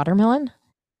with watermelon,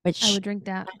 which I would drink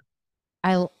that.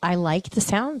 I like the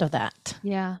sound of that.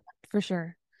 Yeah, for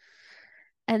sure.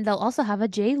 And they'll also have a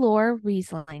J. Lore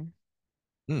Riesling.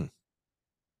 Good.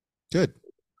 That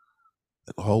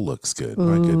whole looks good.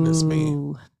 My goodness me.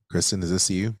 Ooh. Kristen, is this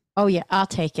you? Oh yeah, I'll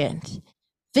take it.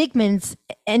 Figment's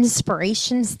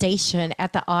Inspiration Station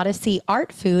at the Odyssey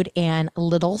Art Food and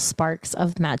Little Sparks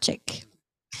of Magic.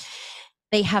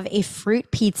 They have a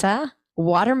fruit pizza,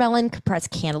 watermelon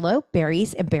compressed cantaloupe,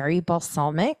 berries, and berry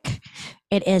balsamic.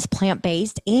 It is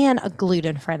plant-based and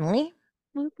gluten-friendly.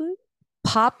 Whoop, whoop.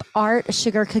 Pop art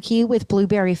sugar cookie with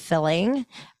blueberry filling,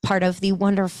 part of the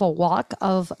wonderful Walk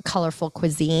of Colorful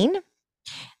Cuisine.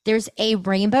 There's a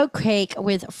rainbow cake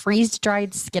with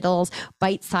freeze-dried Skittles,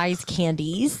 bite-sized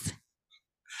candies.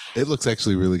 It looks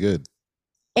actually really good.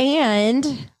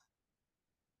 And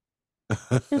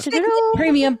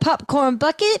premium popcorn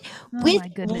bucket Oh with my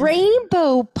goodness.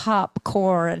 rainbow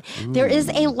popcorn. There is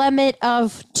a limit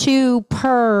of 2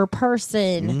 per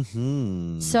person.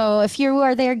 Mm-hmm. So if you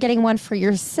are there getting one for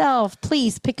yourself,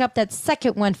 please pick up that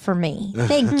second one for me.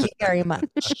 Thank you very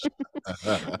much.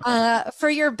 For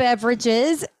your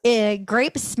beverages, a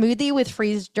grape smoothie with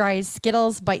freeze-dried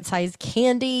Skittles, bite-sized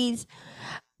candies.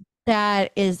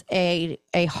 That is a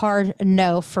hard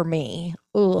no for me.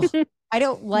 Ugh. I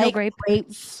don't like grape.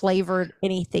 grape flavored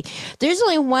anything. There's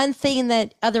only one thing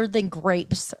that other than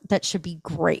grapes that should be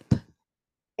grape,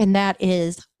 and that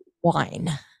is wine.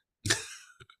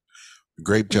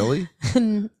 Grape jelly?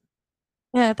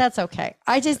 Yeah, that's okay.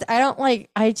 I just don't like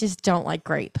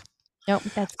grape. Nope.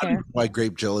 That's I don't know fair. why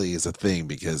grape jelly is a thing,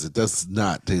 because it does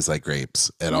not taste like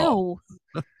grapes at all.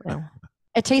 No.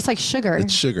 It tastes like sugar.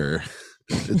 It's sugar.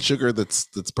 It's sugar that's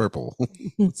purple.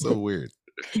 It's so weird.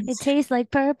 It tastes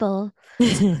like purple.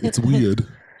 It's weird.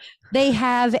 They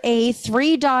have a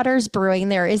Three Daughters Brewing.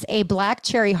 There is a black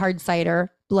cherry hard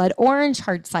cider, blood orange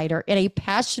hard cider, and a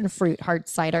passion fruit hard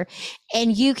cider.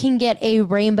 And you can get a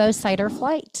rainbow cider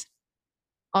flight.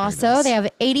 Also, nice. they have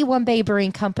 81 Bay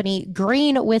Brewing Company,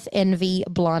 Green with Envy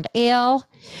Blonde Ale,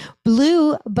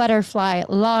 Blue Butterfly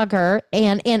Lager,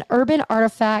 and an Urban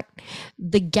Artifact,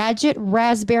 the Gadget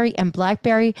Raspberry and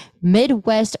Blackberry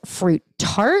Midwest Fruit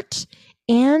Tart,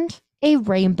 and a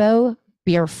Rainbow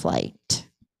Beer Flight.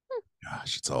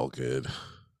 Gosh, it's all good.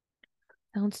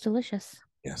 Sounds delicious.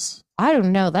 Yes. I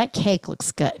don't know. That cake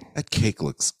looks good. That cake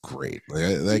looks great.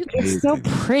 That It's so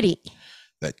pretty.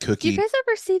 that Do cookie. you guys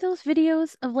ever see those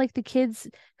videos of like the kids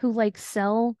who like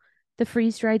sell the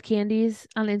freeze-dried candies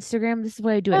on Instagram? This is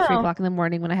what I do at 3 No. o'clock in the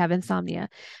morning when I have insomnia.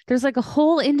 There's like a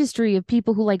whole industry of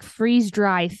people who like freeze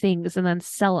dry things and then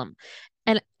sell them.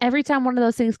 And every time one of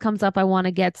those things comes up, I want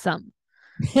to get some.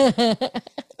 It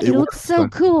looks so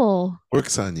cool.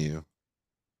 Works on you.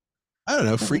 I don't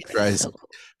know. Freeze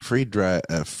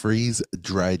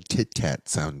dried Kit Kat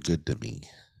sound good to me.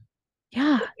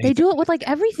 Yeah, they do it with like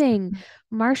everything.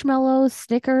 Marshmallows,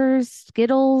 Snickers,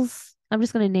 Skittles. I'm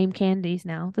just going to name candies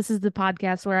now. This is the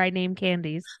podcast where I name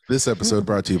candies. This episode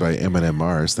brought to you by M&M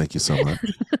Mars. Thank you so much.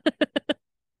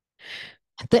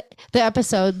 the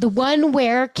episode, the one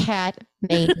where Kat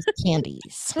names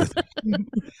candies.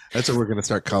 That's what we're going to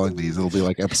start calling these. It'll be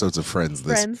like episodes of Friends.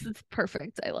 Friends, it's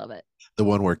perfect. I love it. The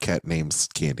one where Kat names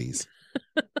candies.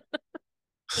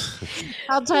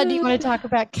 How Todd, do you want to talk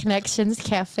about Connections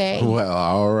Cafe? Well,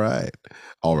 all right.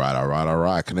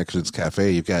 Connections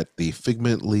Cafe. You've got the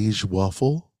Figment Liege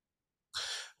waffle,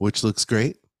 which looks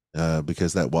great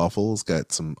because that waffle's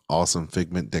got some awesome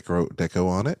Figment deco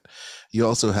on it. You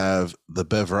also have the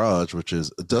beverage, which is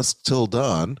Dusk Till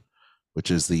Dawn, which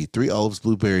is the 3 olives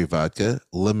blueberry vodka,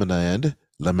 lemonade,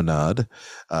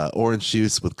 orange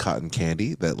juice with cotton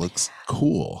candy. That looks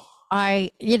cool.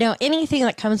 Anything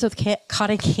that comes with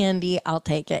cotton candy, I'll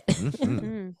take it. Mhm.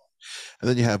 Mm. And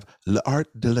then you have L'Art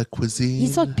de la Cuisine.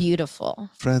 These look beautiful.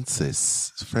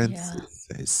 Francis,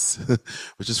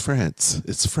 which is France.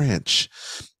 It's French.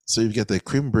 So you've got the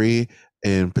creme brie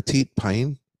and petite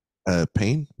pain,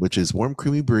 which is warm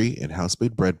creamy brie and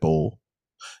house-made bread bowl.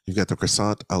 You've got the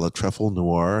croissant à la truffle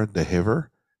noir de Hever,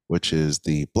 which is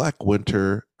the black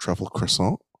winter truffle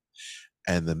croissant,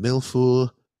 and the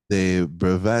millefeuille de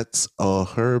brevets aux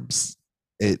herbes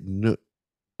et noix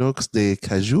de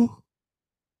cajou.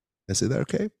 Did I say that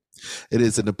okay? It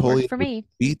is a Napoleon Worked for me.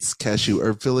 beets, cashew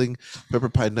herb filling, pepper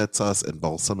pie nut sauce, and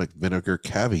balsamic vinegar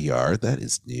caviar. That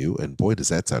is new, and boy, does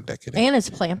that sound decadent. And it's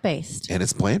plant-based. And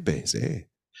it's plant-based, eh?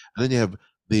 And then you have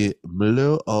the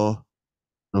Meleux aux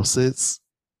noces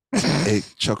et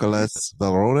chocolats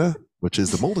Valrhona, which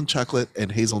is the molten chocolate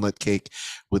and hazelnut cake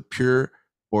with pure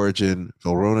origin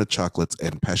Valrhona chocolates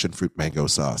and passion fruit mango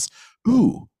sauce.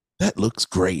 Ooh, that looks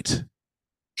great.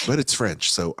 But it's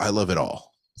French, so I love it all.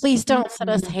 Please don't send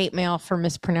us hate mail for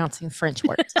mispronouncing French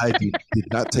words. I did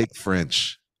not take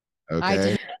French. Okay. I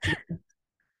did.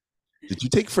 Did you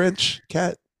take French,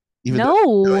 Kat?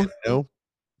 No. No?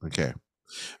 Okay. No.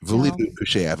 Voulez-vous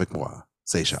coucher avec moi?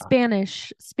 C'est ça.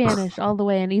 Spanish all the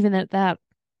way. And even at that,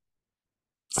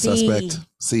 Suspect.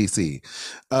 CC.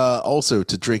 Also,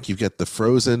 to drink, you get the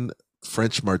frozen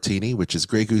French martini, which is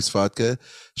Grey Goose vodka,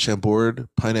 Chambord,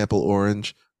 pineapple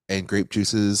orange, and grape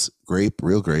juices,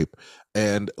 real grape,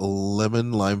 and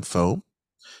lemon lime foam.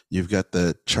 You've got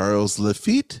the Charles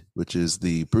Lafite, which is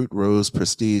the Brut Rose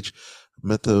Prestige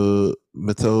Méthode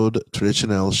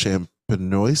Traditionnelle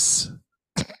Champenoise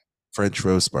French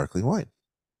Rose Sparkling Wine.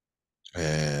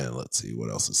 And let's see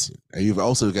what else is here. You've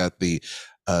also got the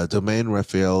Domaine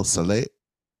Raphael Salé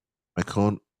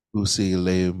Macron Aussi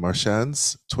Les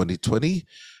Marchands 2020,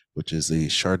 which is the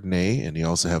Chardonnay, and you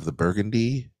also have the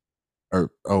Burgundy,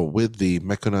 with the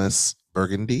Meconas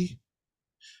Burgundy.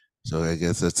 So I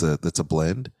guess that's a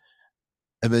blend.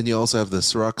 And then you also have the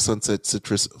Ciroc Sunset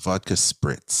Citrus Vodka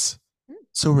Spritz.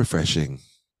 So refreshing.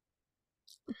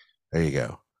 There you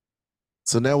go.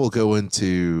 So now we'll go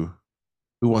into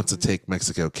who wants to take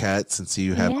Mexico. Kat, since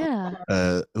you have yeah.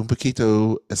 un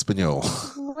poquito español.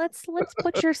 Let's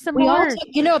butcher some We all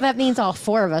more. that means all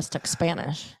 4 of us took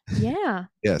Spanish. Yeah.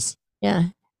 Yes. Yeah.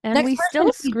 And Next we person, still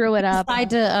if you screw it up.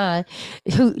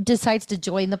 Who decides to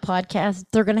join the podcast,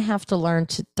 they're going to have to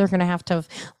have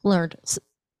learned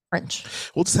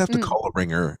French. We'll just have to call a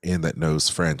ringer in that knows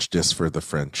French just for the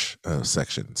French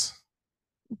sections.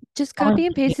 Just copy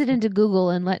and paste it into Google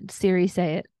and let Siri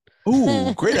say it.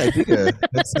 Ooh, great idea.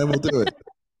 Next time we'll do it.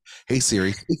 Hey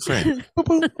Siri, speak French. Boop,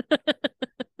 boop.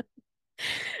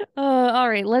 All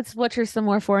right, let's butcher some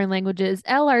more foreign languages.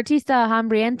 El Artista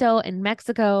Hambriento in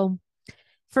Mexico.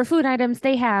 For food items,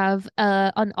 they have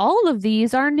on all of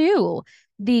these are new.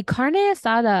 The carne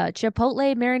asada,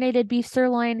 chipotle marinated beef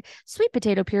sirloin, sweet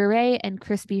potato puree, and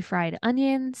crispy fried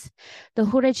onions. The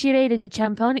huachire de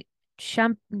champon,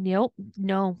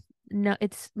 no,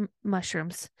 it's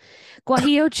mushrooms.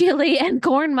 Guajillo chili and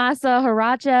corn masa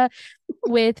haracha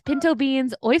with pinto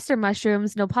beans, oyster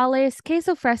mushrooms, nopales,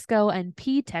 queso fresco, and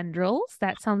pea tendrils.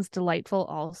 That sounds delightful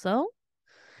also.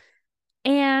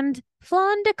 And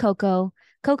flan de coco,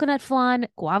 coconut flan,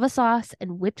 guava sauce,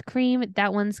 and whipped cream.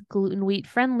 That one's gluten wheat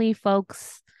friendly,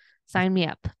 folks. Sign me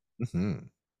up. Mhm.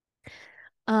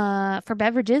 For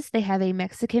beverages, they have a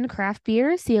Mexican craft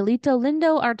beer, Cielito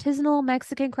Lindo artisanal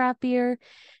Mexican craft beer,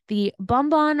 the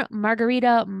Bonbon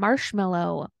Margarita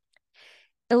Marshmallow,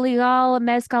 Illegal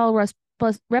Mezcal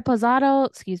Reposado,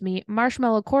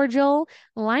 marshmallow cordial,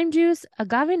 lime juice,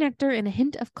 agave nectar, and a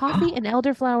hint of coffee and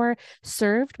elderflower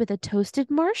served with a toasted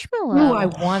marshmallow. Ooh, I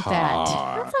want that.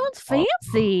 That sounds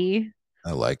fancy.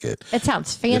 I like it. It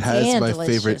sounds fancy It has and my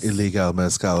delicious. favorite illegal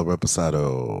mezcal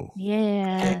reposado.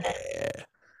 Yeah. Yeah.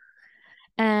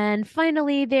 And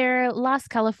finally, their Las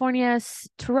Californias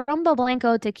Trombo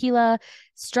Blanco Tequila,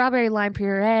 Strawberry Lime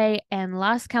Puree, and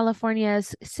Las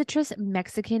Californias Citrus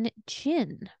Mexican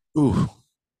Gin. Ooh,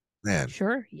 man,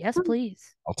 Sure. Yes,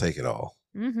 please. I'll take it all.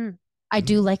 Mm-hmm. I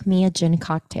do like me a gin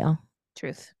cocktail.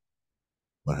 Truth.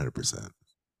 100%.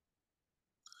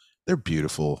 They're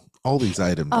beautiful. All these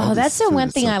items. Oh, that's the one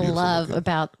thing I beautiful love looking.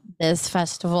 about this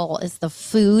festival is the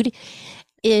food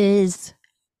is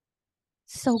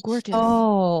So gorgeous.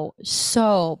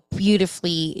 so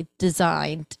beautifully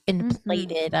designed and Mhm.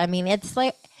 plated. I mean, it's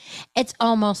like it's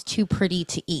almost too pretty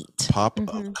to eat. Pop of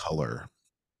Mhm. color.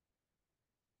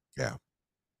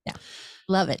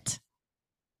 Love it.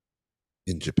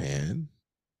 In Japan.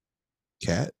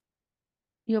 Cat?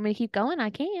 You want me to keep going? I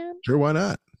can. Sure, why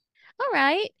not? All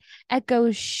right. At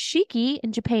Goshiki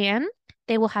in Japan,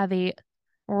 they will have a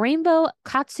rainbow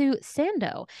katsu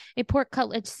sando, a pork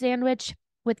cutlet sandwich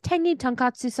with tangy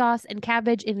tonkatsu sauce and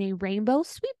cabbage in a rainbow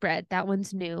sweetbread. That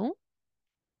one's new.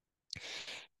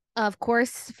 Of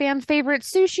course, fan favorite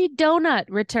sushi donut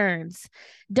returns.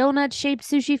 Donut shaped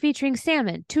sushi featuring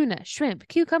salmon, tuna, shrimp,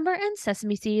 cucumber, and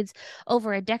sesame seeds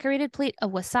over a decorated plate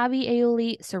of wasabi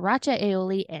aioli, sriracha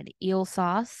aioli, and eel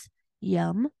sauce.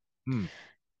 Yum. Mm.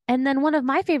 And then one of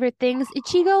my favorite things,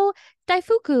 Ichigo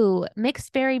Daifuku,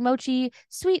 mixed berry mochi,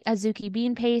 sweet azuki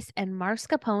bean paste, and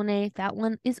mascarpone. That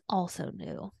one is also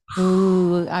new.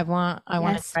 Ooh, I want to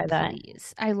Yes, try that.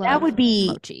 please. I love would be-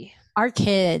 mochi. Our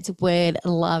kids would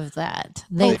love that.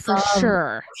 Oh, for love-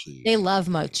 sure. They love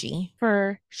mochi.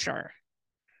 For sure.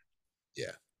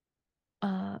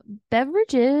 Yeah.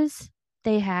 Beverages,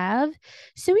 they have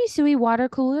Sui Sui water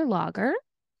cooler lager,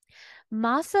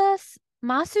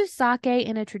 Masu sake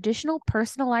in a traditional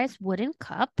personalized wooden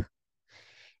cup,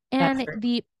 and That's great.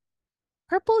 the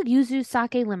purple yuzu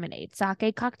sake lemonade,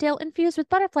 sake cocktail infused with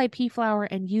butterfly pea flower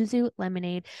and yuzu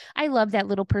lemonade. I love that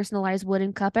little personalized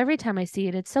wooden cup. Every time I see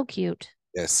it, it's so cute.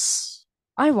 Yes.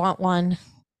 I want one.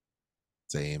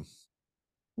 Same.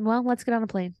 Well, let's get on a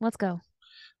plane. Let's go.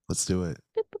 Let's do it.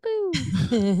 Boop,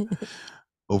 boop, boop.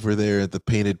 Over there at the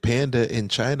Painted Panda in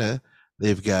China,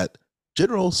 they've got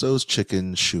General Tso's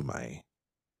chicken shumai,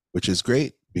 which is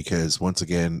great because once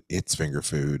again, it's finger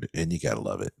food and you gotta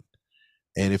love it.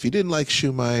 And if you didn't like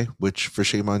shumai, which for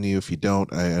shame on you if you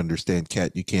don't, I understand,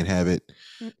 Kat, you can't have it,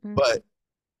 Mm-mm. but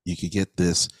you could get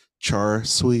this char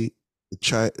siu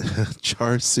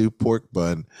pork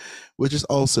bun, which is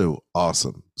also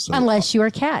awesome. So Unless you're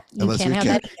a cat, you unless can't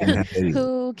you're have cat, that. you can't have anything.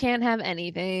 Who can't have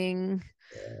anything?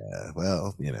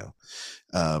 Well,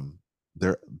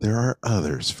 there are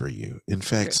others for you. In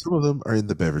fact, True. some of them are in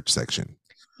the beverage section.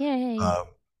 Yay.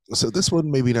 So this one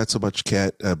maybe not so much,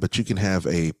 Cat, but you can have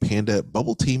a Panda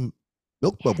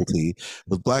milk bubble tea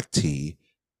with black tea,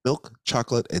 milk,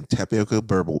 chocolate, and tapioca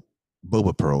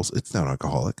boba pearls. It's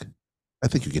non-alcoholic. I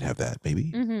think you can have that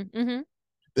maybe. Mm-hmm.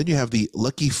 Then you have the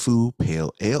Lucky Foo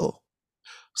Pale Ale,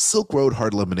 Silk Road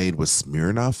Hard Lemonade with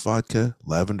Smirnoff vodka,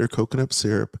 lavender coconut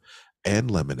syrup,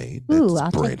 and lemonade. Ooh, That's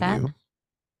I'll take brand that. new.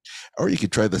 Or you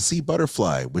could try the Sea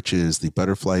Butterfly, which is the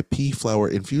butterfly pea flower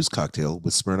infused cocktail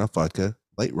with Smirnoff vodka,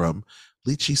 light rum,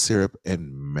 lychee syrup,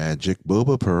 and magic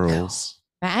boba pearls.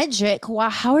 Magic. Wow,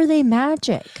 how are they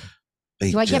magic?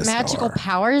 They Do I get just magical are.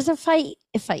 powers if I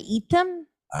eat them?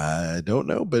 I don't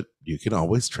know, but you can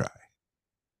always try.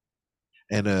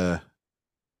 And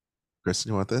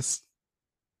Kristen, you want this?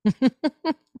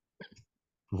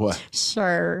 What?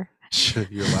 Sure.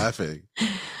 You're laughing.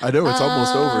 I know it's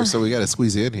almost over, so we got to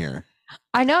squeeze in here.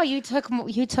 I know you took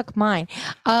mine.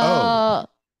 Oh.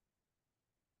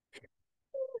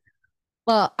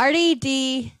 Well,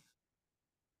 RDD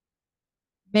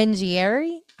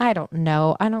Mengieri? I don't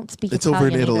know. I don't speak It's Italian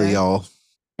over in Italy, either. y'all.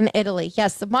 In Italy,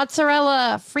 yes. The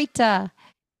mozzarella frita.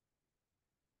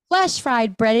 Flash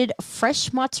fried breaded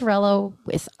fresh mozzarella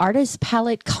with artist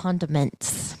palette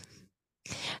condiments.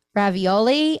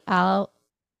 Ravioli al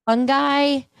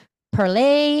fungi,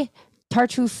 perle,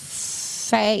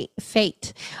 tartuffe,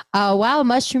 wild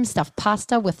mushroom stuffed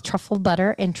pasta with truffle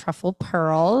butter and truffle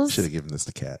pearls. Should have given this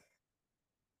to Kat.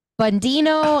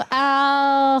 Bondino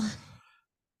al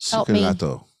Help me.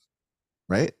 Zuccherato.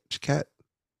 Right, Kat?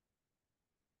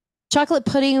 chocolate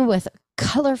pudding with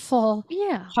colorful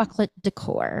Yeah. chocolate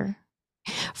decor.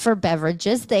 For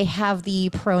beverages, they have the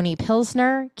Peroni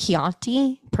Pilsner,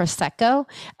 Chianti, Prosecco,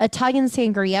 Italian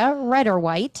Sangria, red or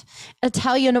white,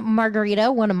 Italian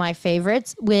Margarita, one of my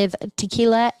favorites, with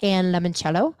tequila and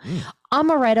limoncello,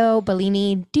 Amaretto,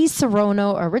 Bellini, Di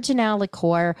Serono, Original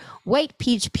Liqueur, White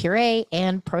Peach Puree,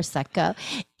 and Prosecco.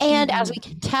 And as we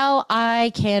can tell,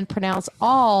 I can pronounce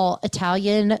all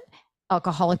Italian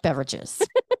alcoholic beverages.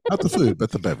 Not the food, but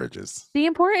the beverages. The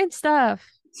important stuff.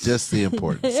 Just the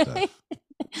important stuff.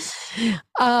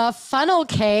 Funnel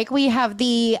cake. We have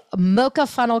the mocha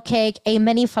funnel cake, a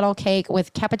mini funnel cake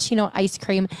with cappuccino ice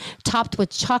cream topped with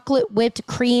chocolate whipped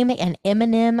cream and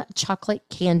M&M chocolate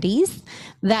candies.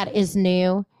 That is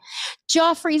new.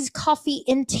 Joffrey's Coffee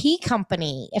and Tea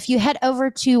Company. If you head over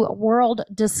to World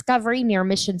Discovery near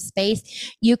Mission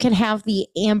Space, you can have the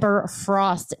Amber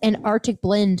Frost, an Arctic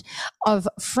blend of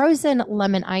frozen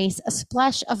lemon ice, a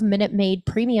splash of Minute Maid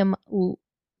premium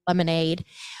lemonade,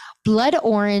 blood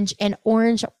orange and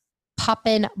orange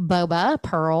poppin' boba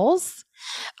pearls.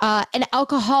 An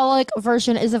alcoholic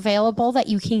version is available that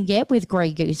you can get with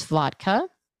Grey Goose vodka.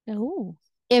 Oh.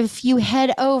 If you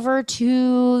head over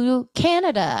to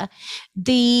Canada,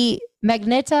 the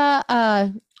Magenta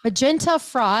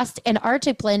Frost, an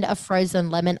Arctic blend of frozen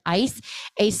lemon ice,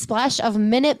 a splash of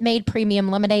Minute Maid premium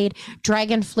lemonade,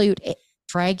 dragon fruit,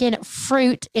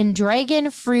 and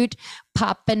dragon fruit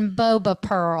poppin' boba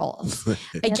pearls.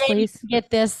 Again, you please. can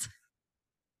get this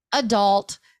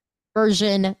adult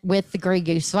version with the Grey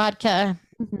Goose vodka.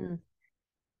 Mhm.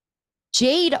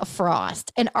 Jade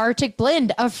Frost, an Arctic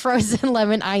blend of frozen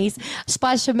lemon ice,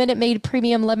 splash of Minute Maid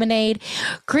premium lemonade,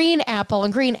 green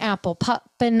apple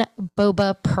poppin'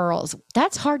 boba pearls.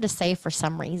 That's hard to say for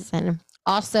some reason.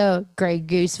 Also, Grey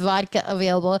Goose vodka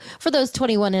available for those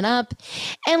 21 and up.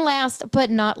 And last but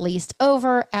not least,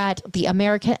 over at the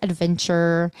American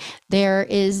Adventure, there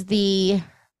is the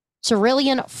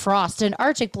Cerulean Frost, an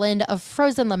Arctic blend of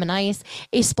frozen lemon ice,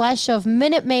 a splash of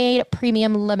Minute Maid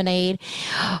premium lemonade,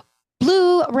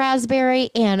 blue raspberry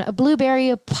and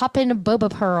blueberry poppin' boba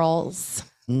pearls.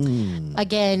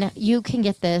 Again, you can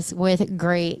get this with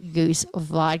Grey Goose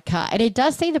vodka. And it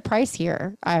does say the price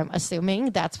here. I'm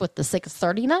assuming that's what the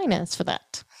 $6.39 is for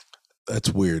that. That's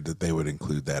weird that they would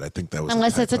include that. I think that was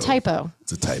Unless it's a typo.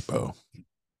 It's a typo.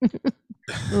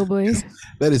 Oh boy.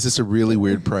 That is just a really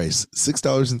weird price.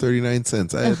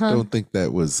 $6.39. I don't think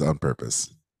that was on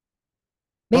purpose.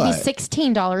 Maybe But-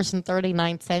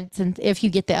 $16.39 and if you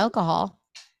get the alcohol.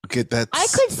 Okay, that's I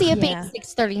could see it being Yeah.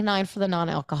 $6.39 for the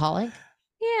non-alcoholic.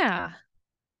 Yeah.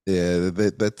 yeah,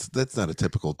 that's not a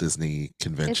typical Disney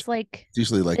convention. It's like It's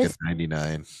usually like it's- a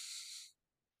 99.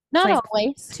 Not like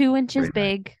always. 2 inches Pretty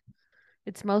nice. big.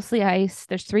 It's mostly ice.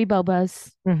 There's 3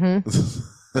 bobas. Mm-hmm.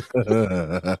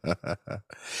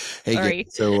 Hey, Sorry.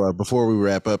 so before we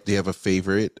wrap up, do you have a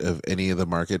favorite of any of the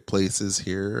marketplaces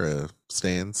here,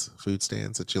 food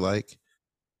stands that you like?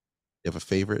 You have a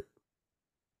favorite?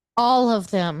 All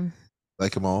of them.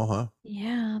 Like them all, huh?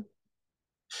 Yeah.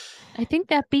 I think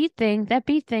that beet thing.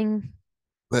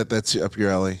 That's up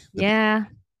your alley. Yeah.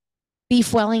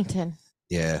 Beef Wellington.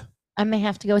 Yeah. I may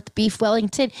have to go with the Beef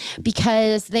Wellington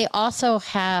because they also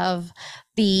have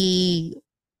the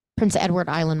Prince Edward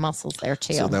Island mussels there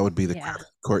too. So that would be the Yeah.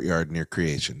 courtyard near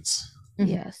Creations. Mhm.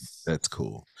 Yes. That's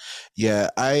cool. Yeah,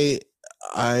 I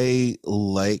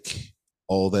like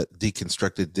all that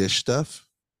deconstructed dish stuff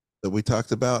that we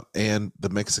talked about and the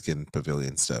Mexican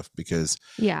pavilion stuff because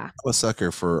Yeah. I'm a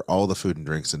sucker for all the food and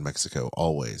drinks in Mexico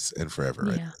always and forever.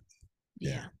 Right? Yeah. Yeah.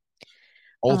 Yeah.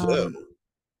 Although,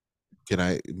 can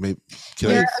I You're going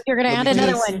to let add me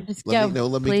another guess. one. Just let go. me know,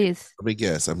 let me Please.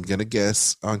 guess. I'm gonna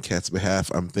guess on Kat's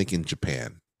behalf. I'm thinking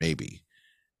Japan, maybe.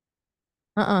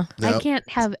 Uh-uh. No, I can't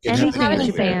have can't have anything in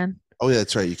anything there. Japan. Oh yeah,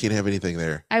 that's right. You can't have anything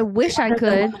there. I wish I Other than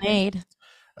could. lemonade.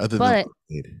 Other But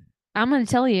than I'm going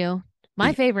to tell you,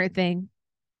 my favorite thing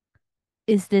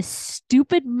is this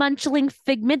stupid munchling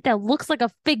figment that looks like a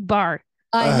fig bar.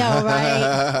 I know,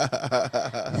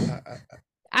 right?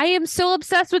 I am so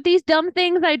obsessed with these dumb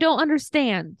things I don't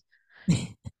understand.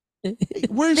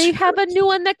 Where's They have a new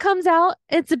one that comes out.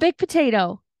 It's a baked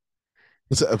potato.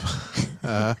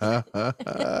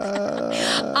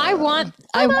 I want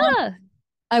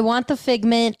the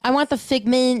figment. I want the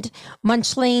figment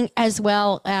munchling as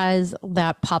well as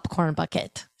that popcorn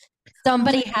bucket.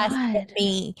 Somebody has to get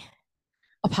me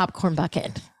a popcorn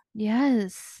bucket.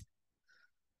 Yes.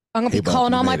 I'm gonna be Bob,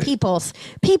 calling you all my made it. peoples,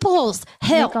 Make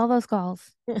help. all those calls.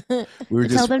 We were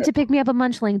Tell just them to pick me up a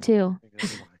munchling too.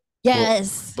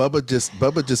 Yes. Bubba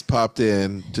just popped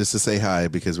in just to say hi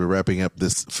because we're wrapping up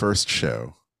this first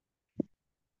show.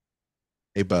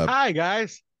 Hey, Bub. Hi,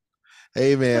 guys.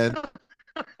 Hey, man.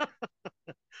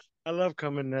 I love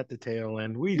coming at the tail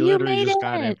end. We You literally made just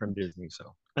got in it. from Disney,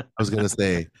 so I was gonna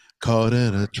say, caught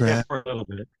in a yeah, trap, for a little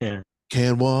bit. Yeah.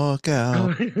 can't walk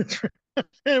out.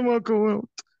 And we'll go out.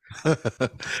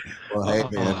 Well, hey,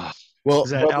 man. Well,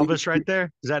 Is that Bubba, Elvis right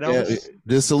there? Is that yeah, Elvis?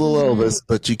 just a little Elvis,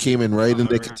 but you came in right in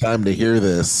the time to hear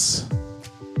this.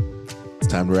 It's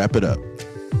time to wrap it up.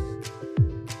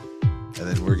 And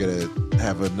then we're going to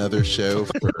have another show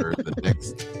for the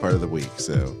next part of the week.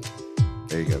 So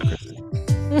there you go, Kristen.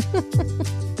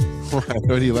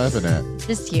 What are you laughing at?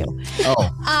 Just you. Oh,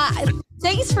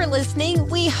 Thanks for listening.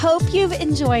 We hope you've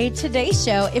enjoyed today's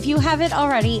show. If you haven't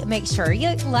already, make sure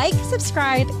you like,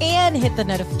 subscribe, and hit the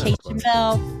notification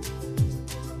bell.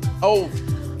 oh,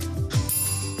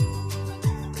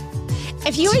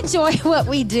 If you enjoy what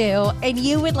we do and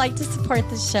you would like to support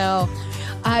the show,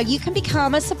 you can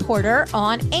become a supporter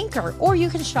on Anchor, or you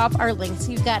can shop our links.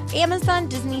 You've got Amazon,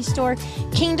 Disney Store,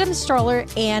 Kingdom Stroller,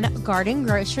 and Garden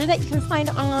Grocer that you can find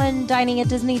on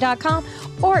diningatdisney.com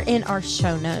or in our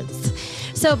show notes.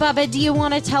 So, Bubba, do you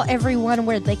want to tell everyone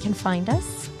where they can find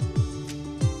us?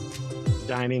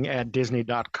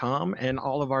 Diningatdisney.com and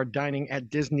all of our Dining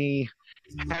at Disney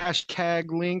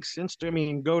hashtag links. Go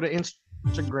to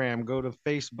Instagram, go to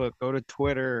Facebook, go to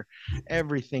Twitter,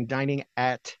 everything. Dining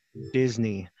at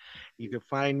Disney. You can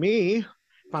find me if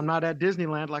I'm not at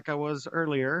Disneyland like I was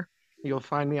earlier. You'll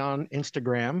find me on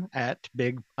Instagram at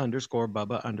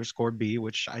big_Bubba_B,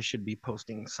 which I should be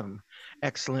posting some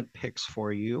excellent pics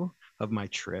for you of my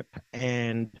trip.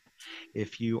 And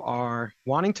if you are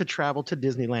wanting to travel to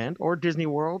Disneyland or Disney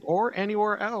World or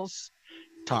anywhere else,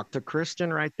 talk to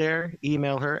Kristen right there.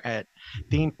 Email her at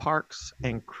theme parks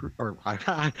and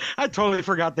I totally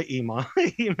forgot the email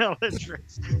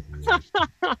address.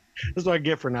 That's what I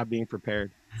get for not being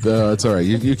prepared. it's all right.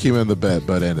 You came in the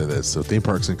butt end of this. So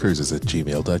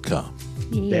themeparksandcruises@gmail.com.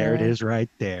 There it is right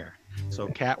there. So,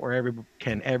 Kat,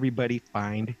 can everybody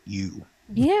find you?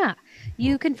 Yeah.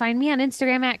 You can find me on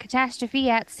Instagram at catastrophe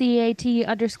at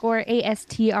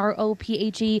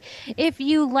CAT_ASTROPHE. If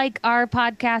you like our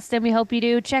podcast, and we hope you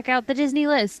do, check out the Disney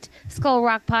List, Skull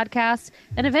Rock Podcast,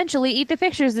 and eventually Eat the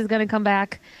Pictures is going to come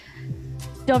back.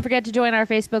 Don't forget to join our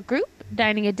Facebook group,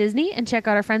 Dining at Disney, and check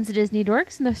out our friends at Disney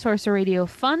Dorks in the Sorcerer Radio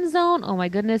Fun Zone. Oh my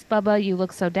goodness, Bubba, you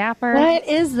look so dapper. What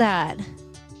is that?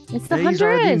 It's the These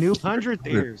are the 100th. new 100th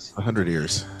years. 100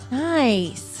 years.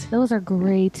 Nice. Those are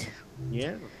great.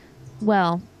 Yeah.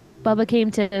 Well, Bubba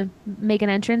came to make an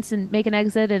entrance and make an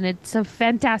exit, and it's a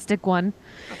fantastic one.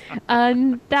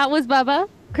 That was Bubba,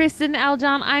 Kristen,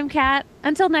 Aljon. I'm Kat.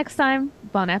 Until next time,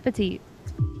 bon appetit.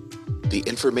 The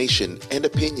information and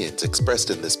opinions expressed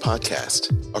in this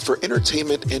podcast are for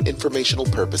entertainment and informational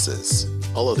purposes.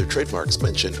 All other trademarks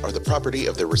mentioned are the property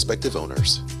of their respective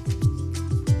owners.